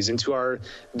communities, into our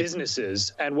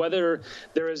businesses, and whether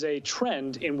there is a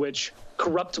trend in which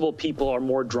corruptible people are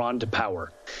more drawn to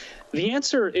power. The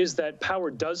answer is that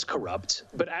power does corrupt,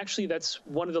 but actually that's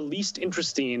one of the least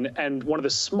interesting and one of the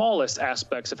smallest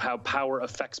aspects of how power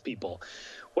affects people.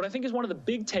 What I think is one of the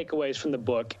big takeaways from the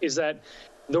book is that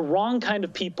the wrong kind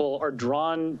of people are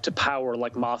drawn to power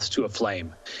like moths to a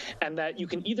flame, and that you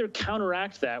can either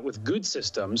counteract that with good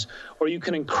systems or you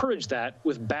can encourage that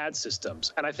with bad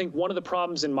systems. And I think one of the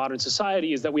problems in modern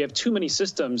society is that we have too many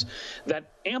systems that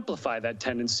amplify that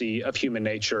tendency of human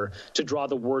nature to draw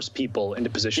the worst people into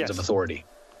positions of authority.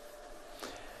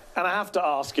 And I have to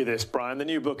ask you this, Brian. The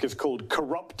new book is called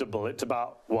Corruptible. It's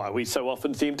about why we so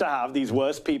often seem to have these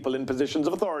worst people in positions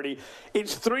of authority.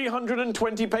 It's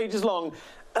 320 pages long,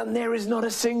 and there is not a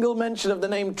single mention of the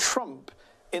name Trump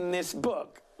in this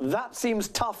book. That seems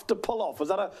tough to pull off. Was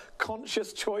that a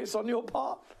conscious choice on your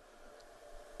part?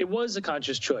 It was a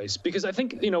conscious choice because I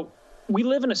think, we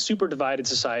live in a super divided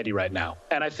society right now.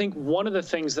 And I think one of the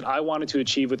things that I wanted to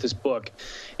achieve with this book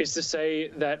is to say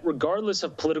that regardless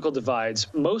of political divides,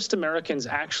 most Americans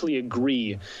actually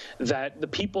agree that the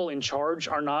people in charge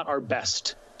are not our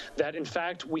best. That, in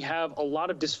fact, we have a lot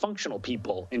of dysfunctional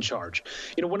people in charge.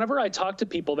 Whenever I talk to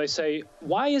people, they say,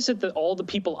 why is it that all the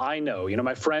people I know,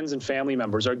 my friends and family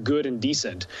members are good and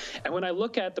decent? And when I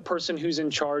look at the person who's in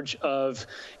charge of,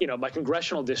 my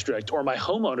congressional district or my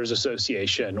homeowners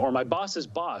association or my boss's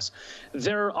boss,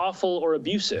 they're awful or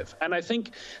abusive. And I think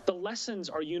the lessons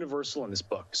are universal in this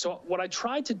book. So what I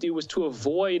tried to do was to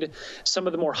avoid some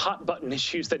of the more hot button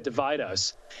issues that divide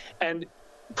us and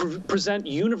present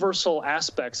universal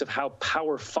aspects of how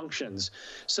power functions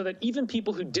so that even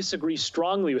people who disagree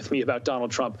strongly with me about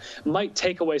Donald Trump might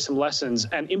take away some lessons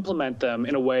and implement them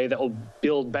in a way that will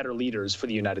build better leaders for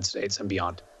the United States and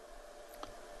beyond.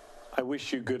 I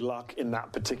wish you good luck in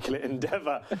that particular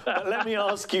endeavor. Let me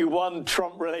ask you one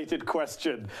Trump-related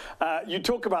question. You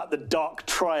talk about the dark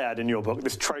triad in your book,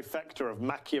 this trifecta of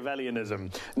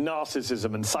Machiavellianism,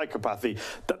 narcissism, and psychopathy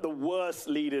that the worst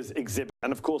leaders exhibit.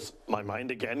 And of course, my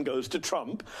mind again goes to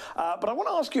Trump. But I want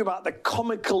to ask you about the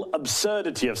comical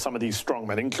absurdity of some of these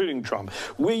strongmen, including Trump.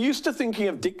 We're used to thinking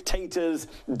of dictators,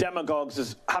 demagogues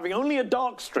as having only a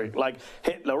dark streak, like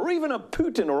Hitler, or even a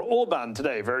Putin or Orban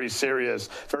today, very serious,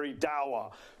 very dour.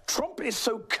 Trump is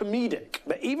so comedic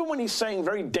that even when he's saying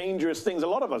very dangerous things, a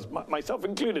lot of us, myself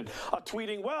included, are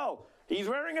tweeting, well, he's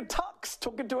wearing a tux,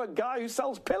 talking to a guy who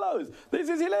sells pillows. This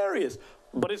is hilarious.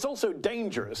 But it's also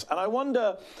dangerous. And I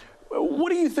wonder, what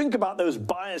do you think about those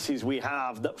biases we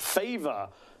have that favor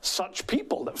such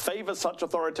people, that favor such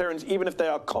authoritarians, even if they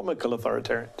are comical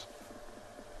authoritarians?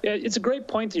 Yeah, it's a great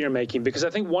point that you're making, because I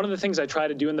think one of the things I try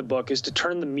to do in the book is to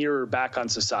turn the mirror back on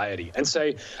society and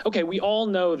say, okay, we all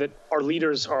know that our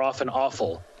leaders are often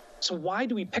awful. So why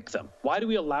do we pick them? Why do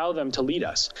we allow them to lead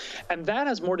us? And that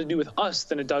has more to do with us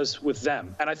than it does with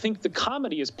them. And I think the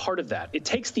comedy is part of that. It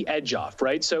takes the edge off,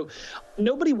 right? So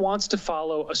nobody wants to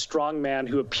follow a strong man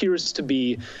who appears to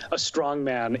be a strong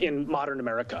man in modern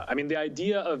America. I mean, the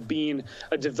idea of being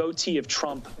a devotee of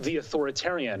Trump, the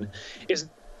authoritarian, is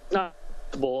not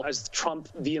as Trump,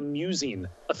 the amusing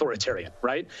authoritarian,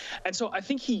 right? And so I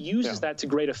think he uses that to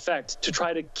great effect to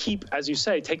try to keep, as you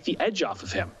say, take the edge off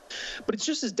of him. But it's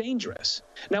just as dangerous.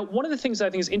 Now, one of the things I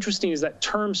think is interesting is that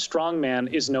term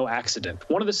strongman is no accident.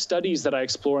 One of the studies that I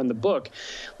explore in the book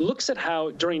looks at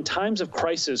how during times of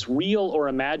crisis, real or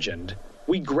imagined,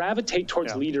 we gravitate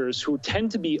towards leaders who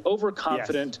tend to be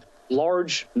overconfident,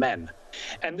 large men.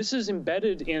 And this is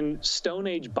embedded in Stone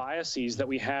Age biases that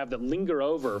we have that linger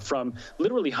over from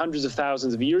literally hundreds of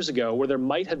thousands of years ago, where there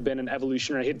might have been an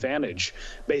evolutionary advantage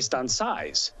based on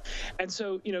size. And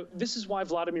so, this is why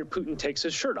Vladimir Putin takes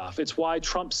his shirt off. It's why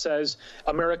Trump says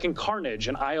American carnage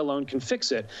and I alone can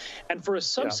fix it. And for a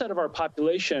subset of our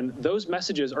population, those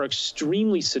messages are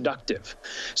extremely seductive.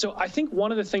 So I think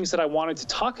one of the things that I wanted to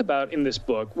talk about in this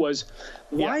book was,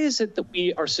 why is it that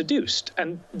we are seduced?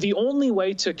 And the only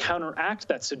way to counteract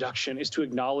that seduction is to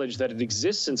acknowledge that it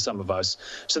exists in some of us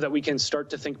so that we can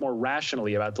start to think more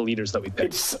rationally about the leaders that we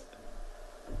pick.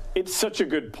 It's such a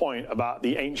good point about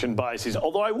the ancient biases.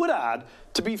 Although I would add,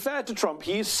 to be fair to Trump,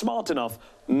 he is smart enough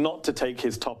not to take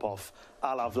his top off,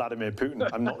 a la Vladimir Putin.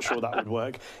 I'm not sure that would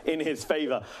work in his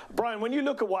favor. Brian, when you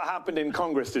look at what happened in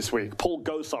Congress this week, Paul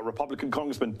Gosar, Republican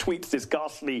congressman, tweets this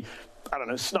ghastly,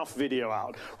 snuff video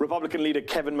out. Republican leader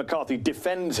Kevin McCarthy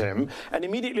defends him, and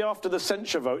immediately after the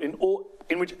censure vote,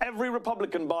 in which every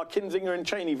Republican bar Kinzinger and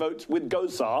Cheney votes with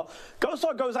Gosar,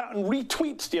 Gosar goes out and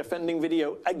retweets the offending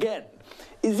video again.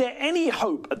 Is there any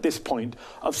hope at this point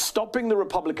of stopping the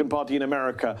Republican Party in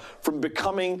America from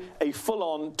becoming a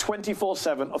full-on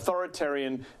 24/7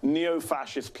 authoritarian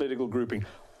neo-fascist political grouping?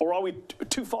 Or are we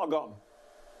too far gone?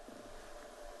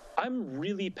 I'm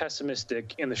really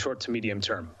pessimistic in the short to medium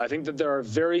term. I think that there are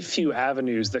very few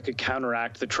avenues that could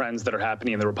counteract the trends that are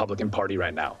happening in the Republican Party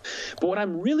right now. But what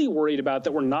I'm really worried about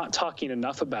that we're not talking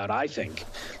enough about, I think,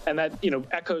 and that,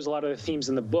 echoes a lot of the themes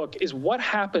in the book, is what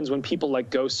happens when people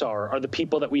like Gosar are the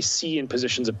people that we see in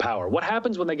positions of power? What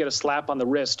happens when they get a slap on the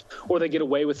wrist or they get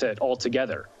away with it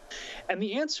altogether? And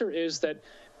the answer is that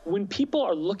when people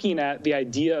are looking at the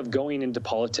idea of going into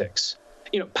politics,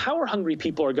 power-hungry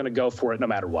people are going to go for it no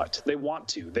matter what. They want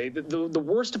to. The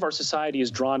worst of our society is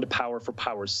drawn to power for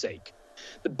power's sake.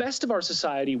 The best of our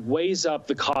society weighs up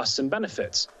the costs and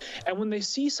benefits. And when they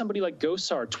see somebody like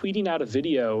Gosar tweeting out a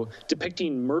video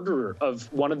depicting murder of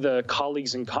one of the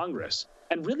colleagues in Congress,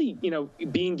 and really,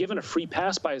 being given a free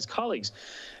pass by his colleagues,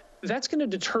 that's going to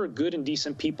deter good and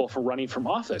decent people from running from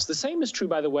office. The same is true,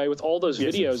 by the way, with all those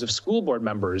videos of school board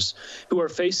members who are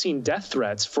facing death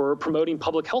threats for promoting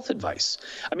public health advice.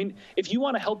 I mean, if you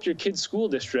want to help your kid's school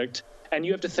district and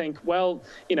you have to think, well,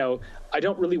 I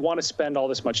don't really want to spend all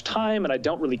this much time and I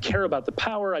don't really care about the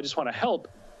power, I just want to help.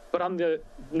 But on the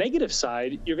negative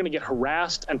side, you're going to get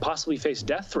harassed and possibly face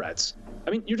death threats. I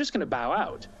mean, you're just going to bow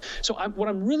out. So what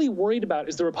I'm really worried about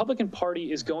is the Republican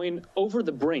Party is going over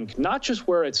the brink, not just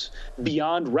where it's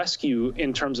beyond rescue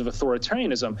in terms of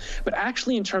authoritarianism, but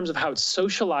actually in terms of how it's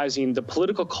socializing the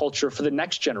political culture for the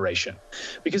next generation.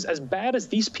 Because as bad as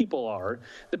these people are,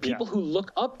 the people who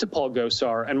look up to Paul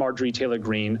Gosar and Marjorie Taylor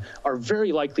Greene are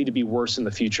very likely to be worse in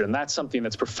the future. And that's something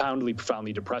that's profoundly,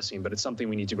 profoundly depressing, but it's something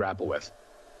we need to grapple with.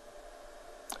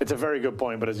 It's a very good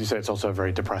point, but as you say, it's also a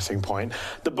very depressing point.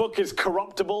 The book is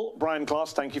Corruptible. Brian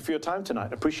Klaas, thank you for your time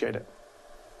tonight. Appreciate it.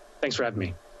 Thanks for having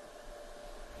me.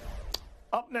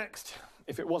 Up next,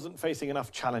 if it wasn't facing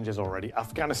enough challenges already,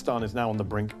 Afghanistan is now on the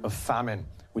brink of famine,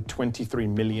 with 23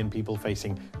 million people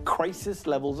facing crisis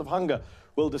levels of hunger.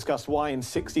 We'll discuss why in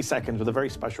 60 seconds with a very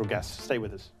special guest. Stay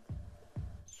with us.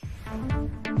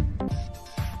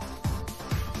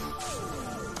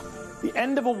 The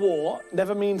end of a war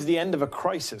never means the end of a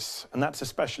crisis, and that's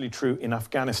especially true in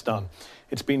Afghanistan.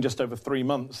 It's been just over 3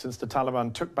 months since the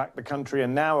Taliban took back the country,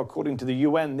 and now, according to the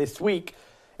UN this week,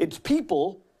 its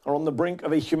people are on the brink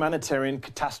of a humanitarian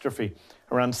catastrophe.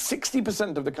 Around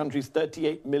 60% of the country's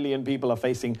 38 million people are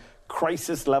facing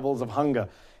crisis levels of hunger,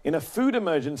 in a food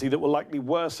emergency that will likely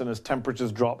worsen as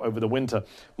temperatures drop over the winter.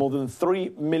 More than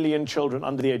 3 million children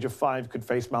under the age of 5 could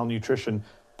face malnutrition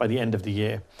by the end of the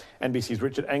year. NBC's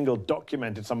Richard Engel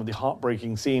documented some of the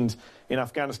heartbreaking scenes in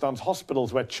Afghanistan's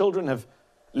hospitals where children have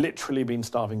literally been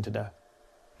starving to death.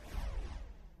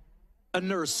 A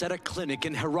nurse at a clinic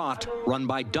in Herat, run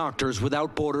by Doctors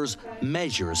Without Borders,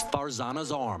 measures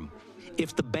Farzana's arm.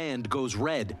 If the band goes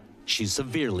red, she's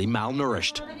severely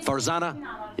malnourished. Farzana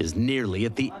is nearly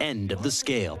at the end of the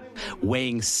scale,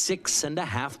 weighing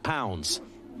 6.5 pounds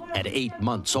at 8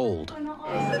 months old.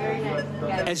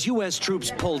 As U.S.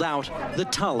 troops pulled out, the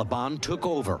Taliban took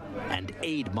over and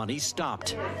aid money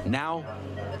stopped. Now,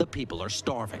 the people are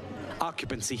starving.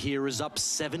 Occupancy here is up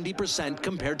 70%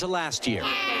 compared to last year.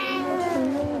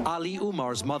 Ali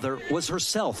Umar's mother was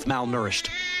herself malnourished,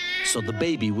 so the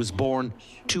baby was born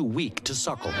too weak to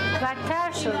suckle.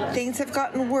 Things have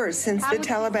gotten worse since the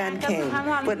Taliban came.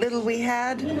 What little we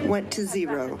had went to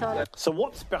zero. So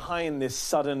what's behind this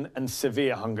sudden and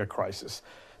severe hunger crisis?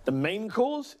 The main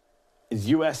cause is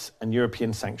US and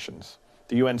European sanctions.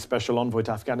 The UN Special Envoy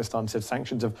to Afghanistan said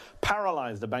sanctions have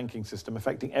paralyzed the banking system,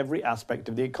 affecting every aspect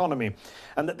of the economy,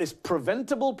 and that this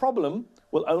preventable problem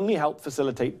will only help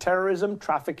facilitate terrorism,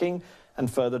 trafficking,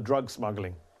 and further drug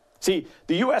smuggling. See,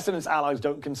 the US and its allies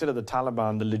don't consider the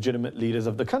Taliban the legitimate leaders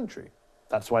of the country.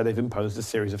 That's why they've imposed a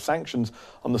series of sanctions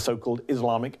on the so-called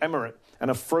Islamic Emirate and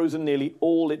have frozen nearly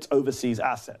all its overseas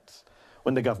assets.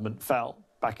 When the government fell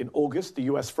back in August, the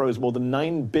US froze more than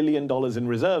 $9 billion in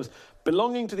reserves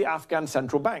belonging to the Afghan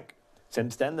central bank.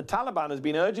 Since then, the Taliban has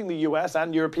been urging the US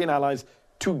and European allies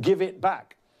to give it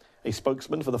back. A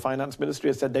spokesman for the finance ministry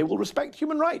has said they will respect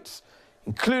human rights,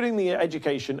 including the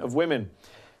education of women.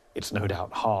 It's no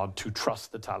doubt hard to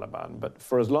trust the Taliban, but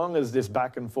for as long as this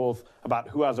back and forth about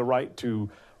who has a right to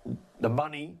the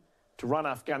money to run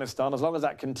Afghanistan, as long as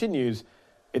that continues,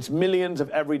 it's millions of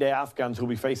everyday Afghans who will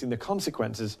be facing the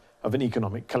consequences of an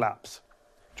economic collapse.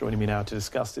 Joining me now to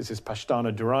discuss this is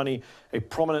Pashtana Durrani, a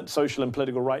prominent social and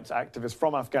political rights activist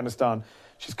from Afghanistan.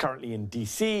 She's currently in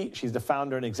DC. She's the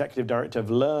founder and executive director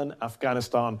of Learn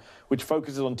Afghanistan, which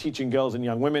focuses on teaching girls and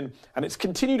young women, and it's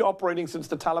continued operating since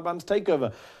the Taliban's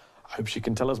takeover. I hope she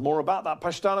can tell us more about that.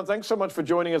 Pashtana, thanks so much for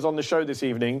joining us on the show this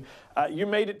evening. You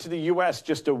made it to the US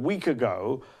just a week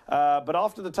ago, but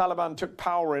after the Taliban took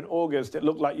power in August, it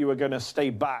looked like you were going to stay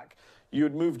back. You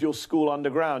had moved your school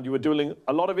underground. You were doing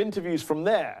a lot of interviews from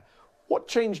there. What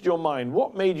changed your mind?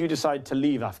 What made you decide to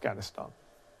leave Afghanistan?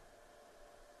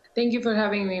 Thank you for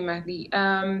having me, Mehdi.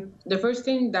 The first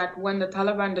thing that when the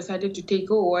Taliban decided to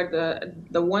take over,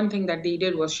 the one thing that they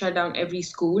did was shut down every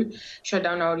school, shut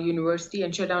down our university,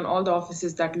 and shut down all the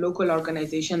offices that local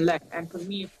organization led. And for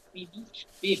me,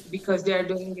 because they are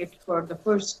doing it for the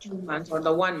first 2 months or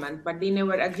the 1 month, but they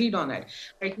never agreed on it.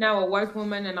 Right now, a white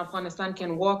woman in Afghanistan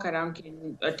can walk around,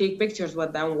 can take pictures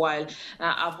with them, while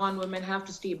Afghan women have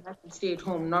to stay back and stay at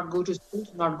home, not go to school,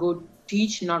 not go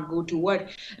teach, not go to work.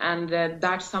 And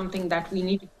that's something that we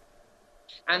need.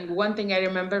 And one thing I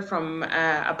remember from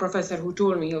a professor who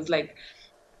told me, he was like,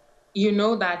 you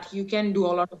know that you can do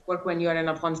a lot of work when you are in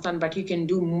Afghanistan, but you can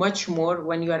do much more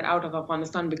when you are out of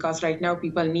Afghanistan, because right now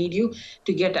people need you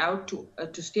to get out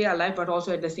to stay alive, but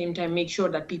also at the same time make sure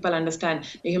that people understand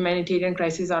the humanitarian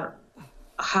crises are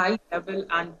high level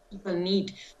and people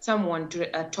need someone to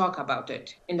talk about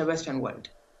it in the Western world.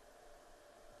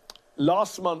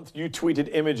 Last month, you tweeted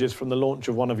images from the launch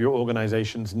of one of your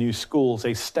organization's new schools,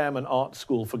 a STEM and art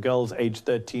school for girls aged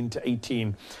 13 to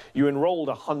 18. You enrolled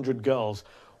 100 girls.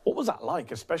 What was that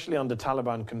like, especially under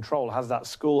Taliban control? Has that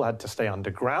school had to stay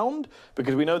underground?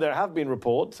 Because we know there have been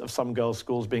reports of some girls'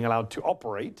 schools being allowed to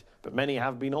operate, but many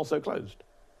have been also closed.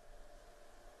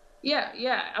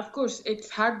 Yeah, of course.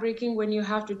 It's heartbreaking when you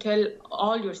have to tell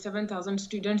all your 7,000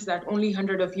 students that only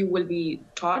 100 of you will be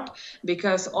taught,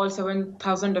 because all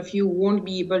 7,000 of you won't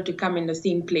be able to come in the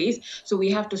same place. So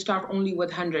we have to start only with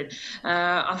 100.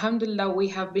 Alhamdulillah, we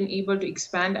have been able to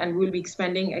expand, and we'll be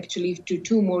expanding actually to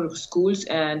 2 more schools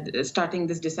and starting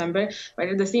this December. But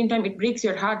at the same time, it breaks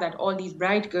your heart that all these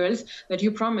bright girls that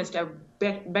you promised a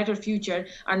better future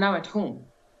are now at home.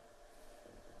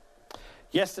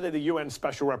 Yesterday, the UN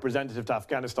Special Representative to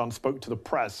Afghanistan spoke to the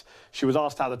press. She was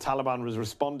asked how the Taliban was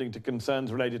responding to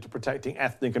concerns related to protecting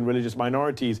ethnic and religious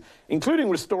minorities, including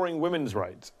restoring women's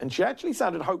rights. And she actually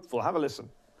sounded hopeful. Have a listen.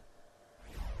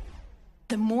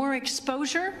 The more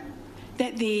exposure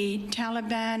that the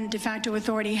Taliban de facto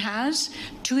authority has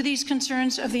to these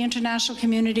concerns of the international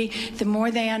community, the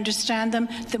more they understand them,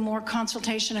 the more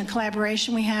consultation and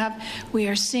collaboration we have. We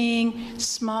are seeing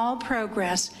small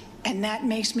progress, and that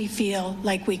makes me feel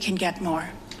like we can get more.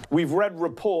 We've read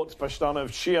reports, Pashtana, of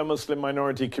Shia Muslim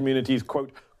minority communities,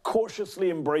 quote,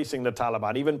 cautiously embracing the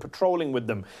Taliban, even patrolling with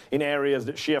them in areas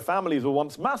that Shia families were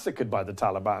once massacred by the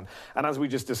Taliban. And as we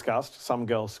just discussed, some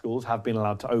girls' schools have been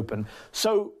allowed to open.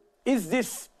 So is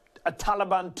this a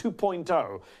Taliban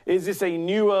 2.0? Is this a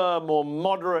newer, more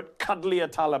moderate, cuddlier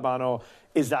Taliban, or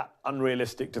is that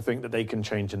unrealistic to think that they can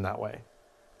change in that way?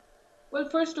 Well,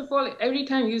 first of all, every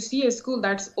time you see a school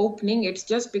that's opening, it's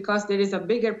just because there is a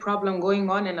bigger problem going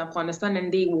on in Afghanistan,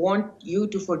 and they want you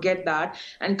to forget that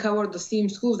and cover the same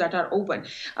schools that are open.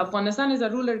 Afghanistan is a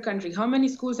rural country. How many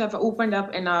schools have opened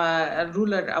up in a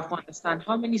rural Afghanistan?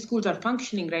 How many schools are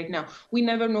functioning right now? We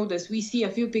never know this. We see a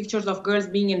few pictures of girls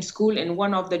being in school in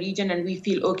one of the region, and we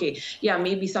feel, okay, yeah,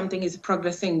 maybe something is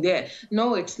progressing there.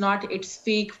 No, it's not. It's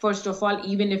fake. First of all,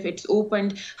 even if it's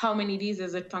opened, how many days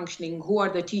is it functioning? Who are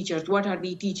the teachers? What are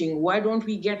they teaching? Why don't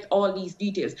we get all these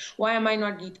details? Why am I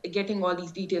not getting all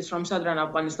these details from southern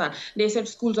Afghanistan? They said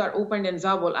schools are opened in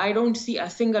Zabul. I don't see a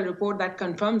single report that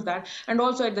confirms that, and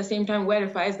also at the same time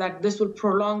verifies that this will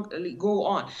prolongedly go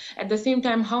on. At the same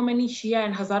time, how many Shia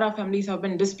and Hazara families have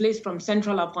been displaced from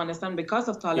central Afghanistan because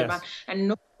of Taliban? Yes. And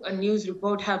no news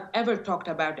report have ever talked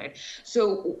about it.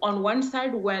 So on one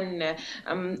side, when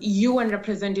UN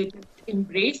representatives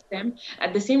embrace them,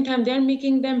 at the same time, they're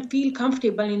making them feel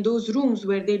comfortable in those rooms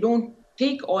where they don't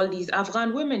take all these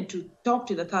Afghan women to talk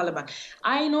to the Taliban.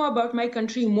 I know about my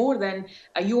country more than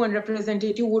a UN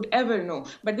representative would ever know,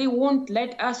 but they won't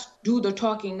let us do the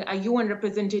talking. A UN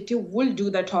representative will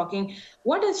do the talking.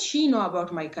 What does she know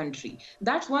about my country?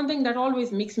 That's one thing that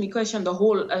always makes me question the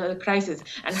whole crisis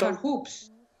and her hopes.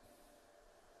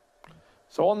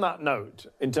 So on that note,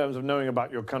 in terms of knowing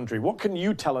about your country, what can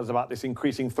you tell us about this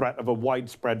increasing threat of a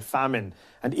widespread famine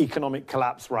and economic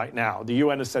collapse right now? The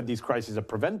UN has said these crises are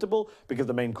preventable because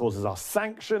the main causes are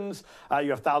sanctions. You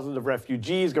have thousands of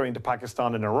refugees going to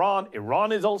Pakistan and Iran.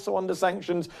 Iran is also under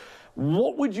sanctions.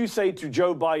 What would you say to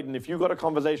Joe Biden if you got a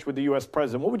conversation with the US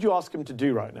president? What would you ask him to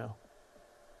do right now?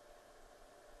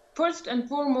 First and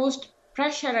foremost,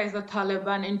 pressurize the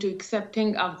Taliban into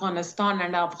accepting Afghanistan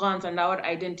and Afghans and our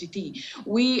identity.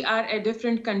 We are a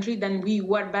different country than we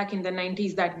were back in the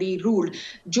 90s that they ruled.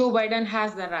 Joe Biden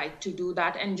has the right to do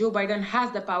that, and Joe Biden has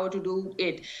the power to do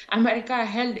it. America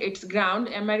held its ground.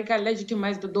 America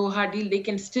legitimized the Doha deal. They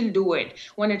can still do it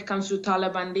when it comes to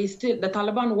Taliban. The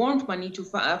Taliban want money to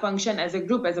function as a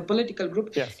group, as a political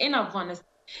group in Afghanistan.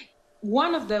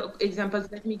 One of the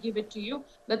examples, let me give it to you.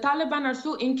 The Taliban are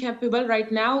so incapable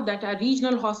right now that a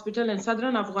regional hospital in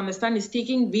southern Afghanistan is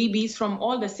taking babies from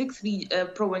all the 6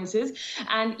 provinces.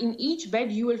 And in each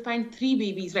bed, you will find 3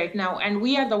 babies right now. And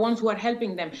we are the ones who are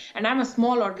helping them. And I'm a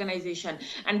small organization.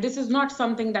 And this is not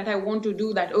something that I want to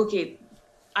do that, okay,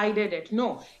 I did it.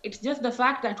 No, it's just the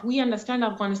fact that we understand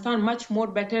Afghanistan much more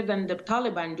better than the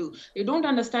Taliban do. They don't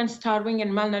understand starving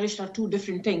and malnourished are 2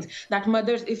 different things. That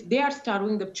mothers, if they are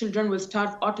starving, the children will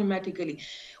starve automatically.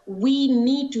 We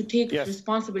need to take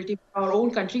responsibility for our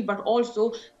own country, but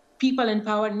also people in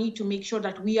power need to make sure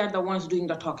that we are the ones doing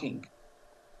the talking.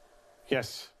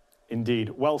 Yes, indeed.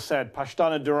 Well said.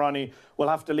 Pashtana Durrani, we'll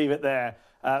have to leave it there.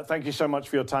 Thank you so much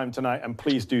for your time tonight, and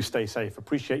please do stay safe.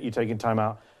 Appreciate you taking time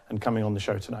out and coming on the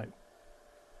show tonight.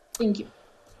 Thank you.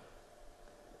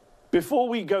 Before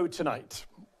we go tonight,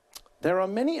 there are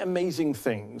many amazing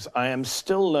things I am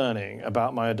still learning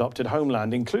about my adopted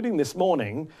homeland, including this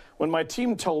morning when my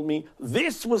team told me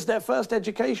this was their first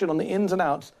education on the ins and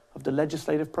outs of the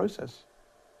legislative process.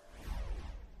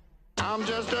 I'm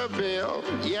just a bill,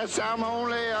 yes, I'm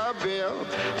only a bill,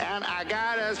 and I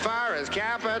got as far as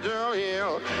Capitol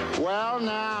Hill. Well,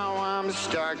 now I'm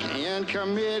stuck in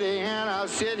committee, and I'll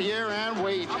sit here and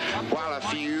wait while a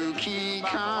few key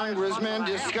congressmen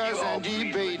discuss and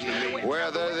debate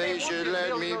whether they should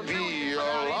let me be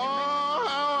alone.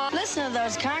 Listen to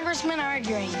those congressmen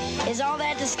arguing. Is all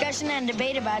that discussion and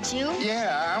debate about you?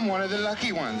 Yeah, I'm one of the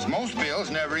lucky ones. Most bills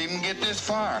never even get this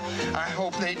far. I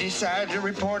hope they decide to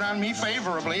report on me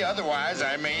favorably, otherwise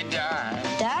I may die.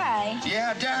 Die?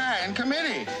 Yeah, die in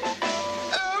committee.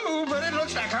 Oh, but it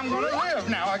looks like I'm going to live.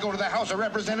 Now I go to the House of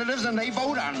Representatives and they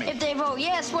vote on me. If they vote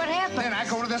yes, what happens? Then I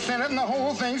go to the Senate and the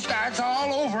whole thing starts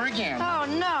all over again. Oh,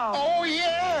 no. Oh,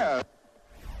 yeah.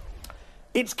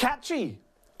 It's catchy.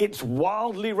 It's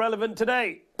wildly relevant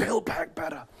today. Build back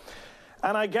better.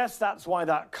 And I guess that's why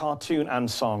that cartoon and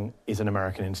song is an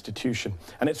American institution.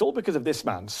 And it's all because of this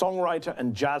man, songwriter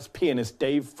and jazz pianist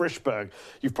Dave Frishberg.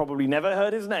 You've probably never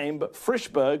heard his name, but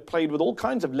Frishberg played with all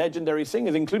kinds of legendary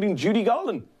singers, including Judy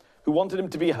Garland, who wanted him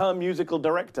to be her musical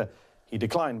director. He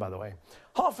declined, by the way.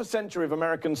 Half a century of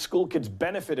American school kids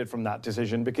benefited from that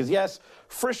decision because, yes,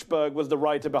 Frishberg was the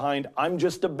writer behind I'm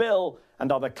Just a Bill and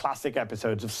other classic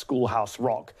episodes of Schoolhouse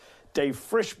Rock. Dave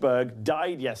Frishberg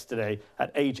died yesterday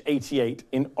at age 88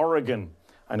 in Oregon.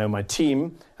 I know my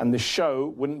team and the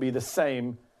show wouldn't be the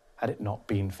same had it not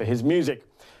been for his music.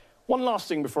 One last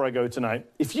thing before I go tonight.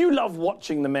 If you love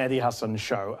watching the Mehdi Hasan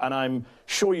Show, and I'm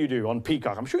sure you do on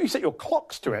Peacock, I'm sure you set your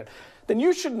clocks to it, then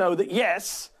you should know that,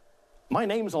 yes, my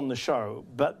name's on the show,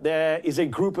 but there is a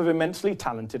group of immensely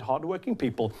talented, hardworking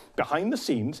people behind the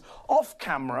scenes, off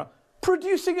camera,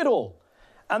 producing it all.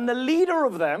 And the leader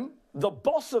of them, the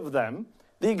boss of them,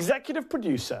 the executive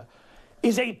producer,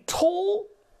 is a tall,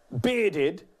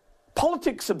 bearded,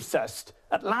 politics-obsessed,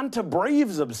 Atlanta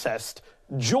Braves-obsessed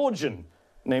Georgian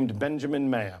named Benjamin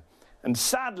Mayer. And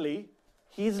sadly,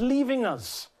 he is leaving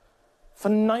us for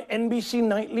NBC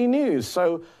Nightly News.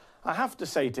 So I have to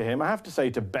say to him, I have to say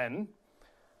to Ben,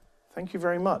 thank you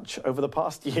very much. Over the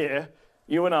past year,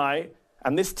 you and I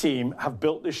and this team have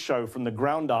built this show from the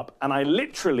ground up, and I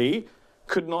literally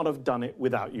could not have done it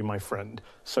without you, my friend.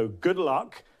 So good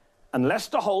luck. And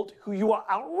Lester Holt, who you are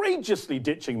outrageously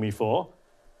ditching me for,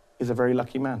 is a very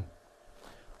lucky man.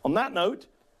 On that note,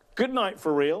 good night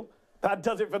for real. That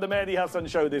does it for the Mehdi Hasan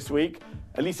Show this week.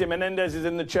 Alicia Menendez is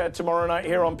in the chair tomorrow night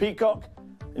here on Peacock.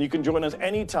 And you can join us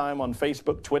anytime on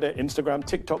Facebook, Twitter, Instagram,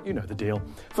 TikTok. You know the deal.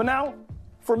 For now,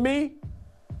 from me,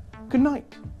 good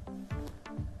night.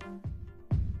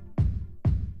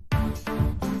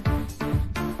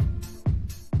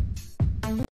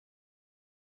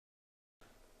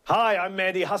 Hi, I'm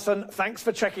Mehdi Hasan. Thanks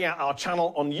for checking out our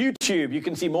channel on YouTube. You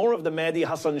can see more of the Mehdi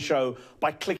Hasan Show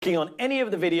by clicking on any of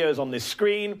the videos on this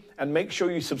screen, and make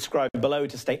sure you subscribe below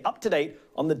to stay up to date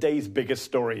on the day's biggest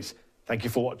stories. Thank you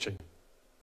for watching.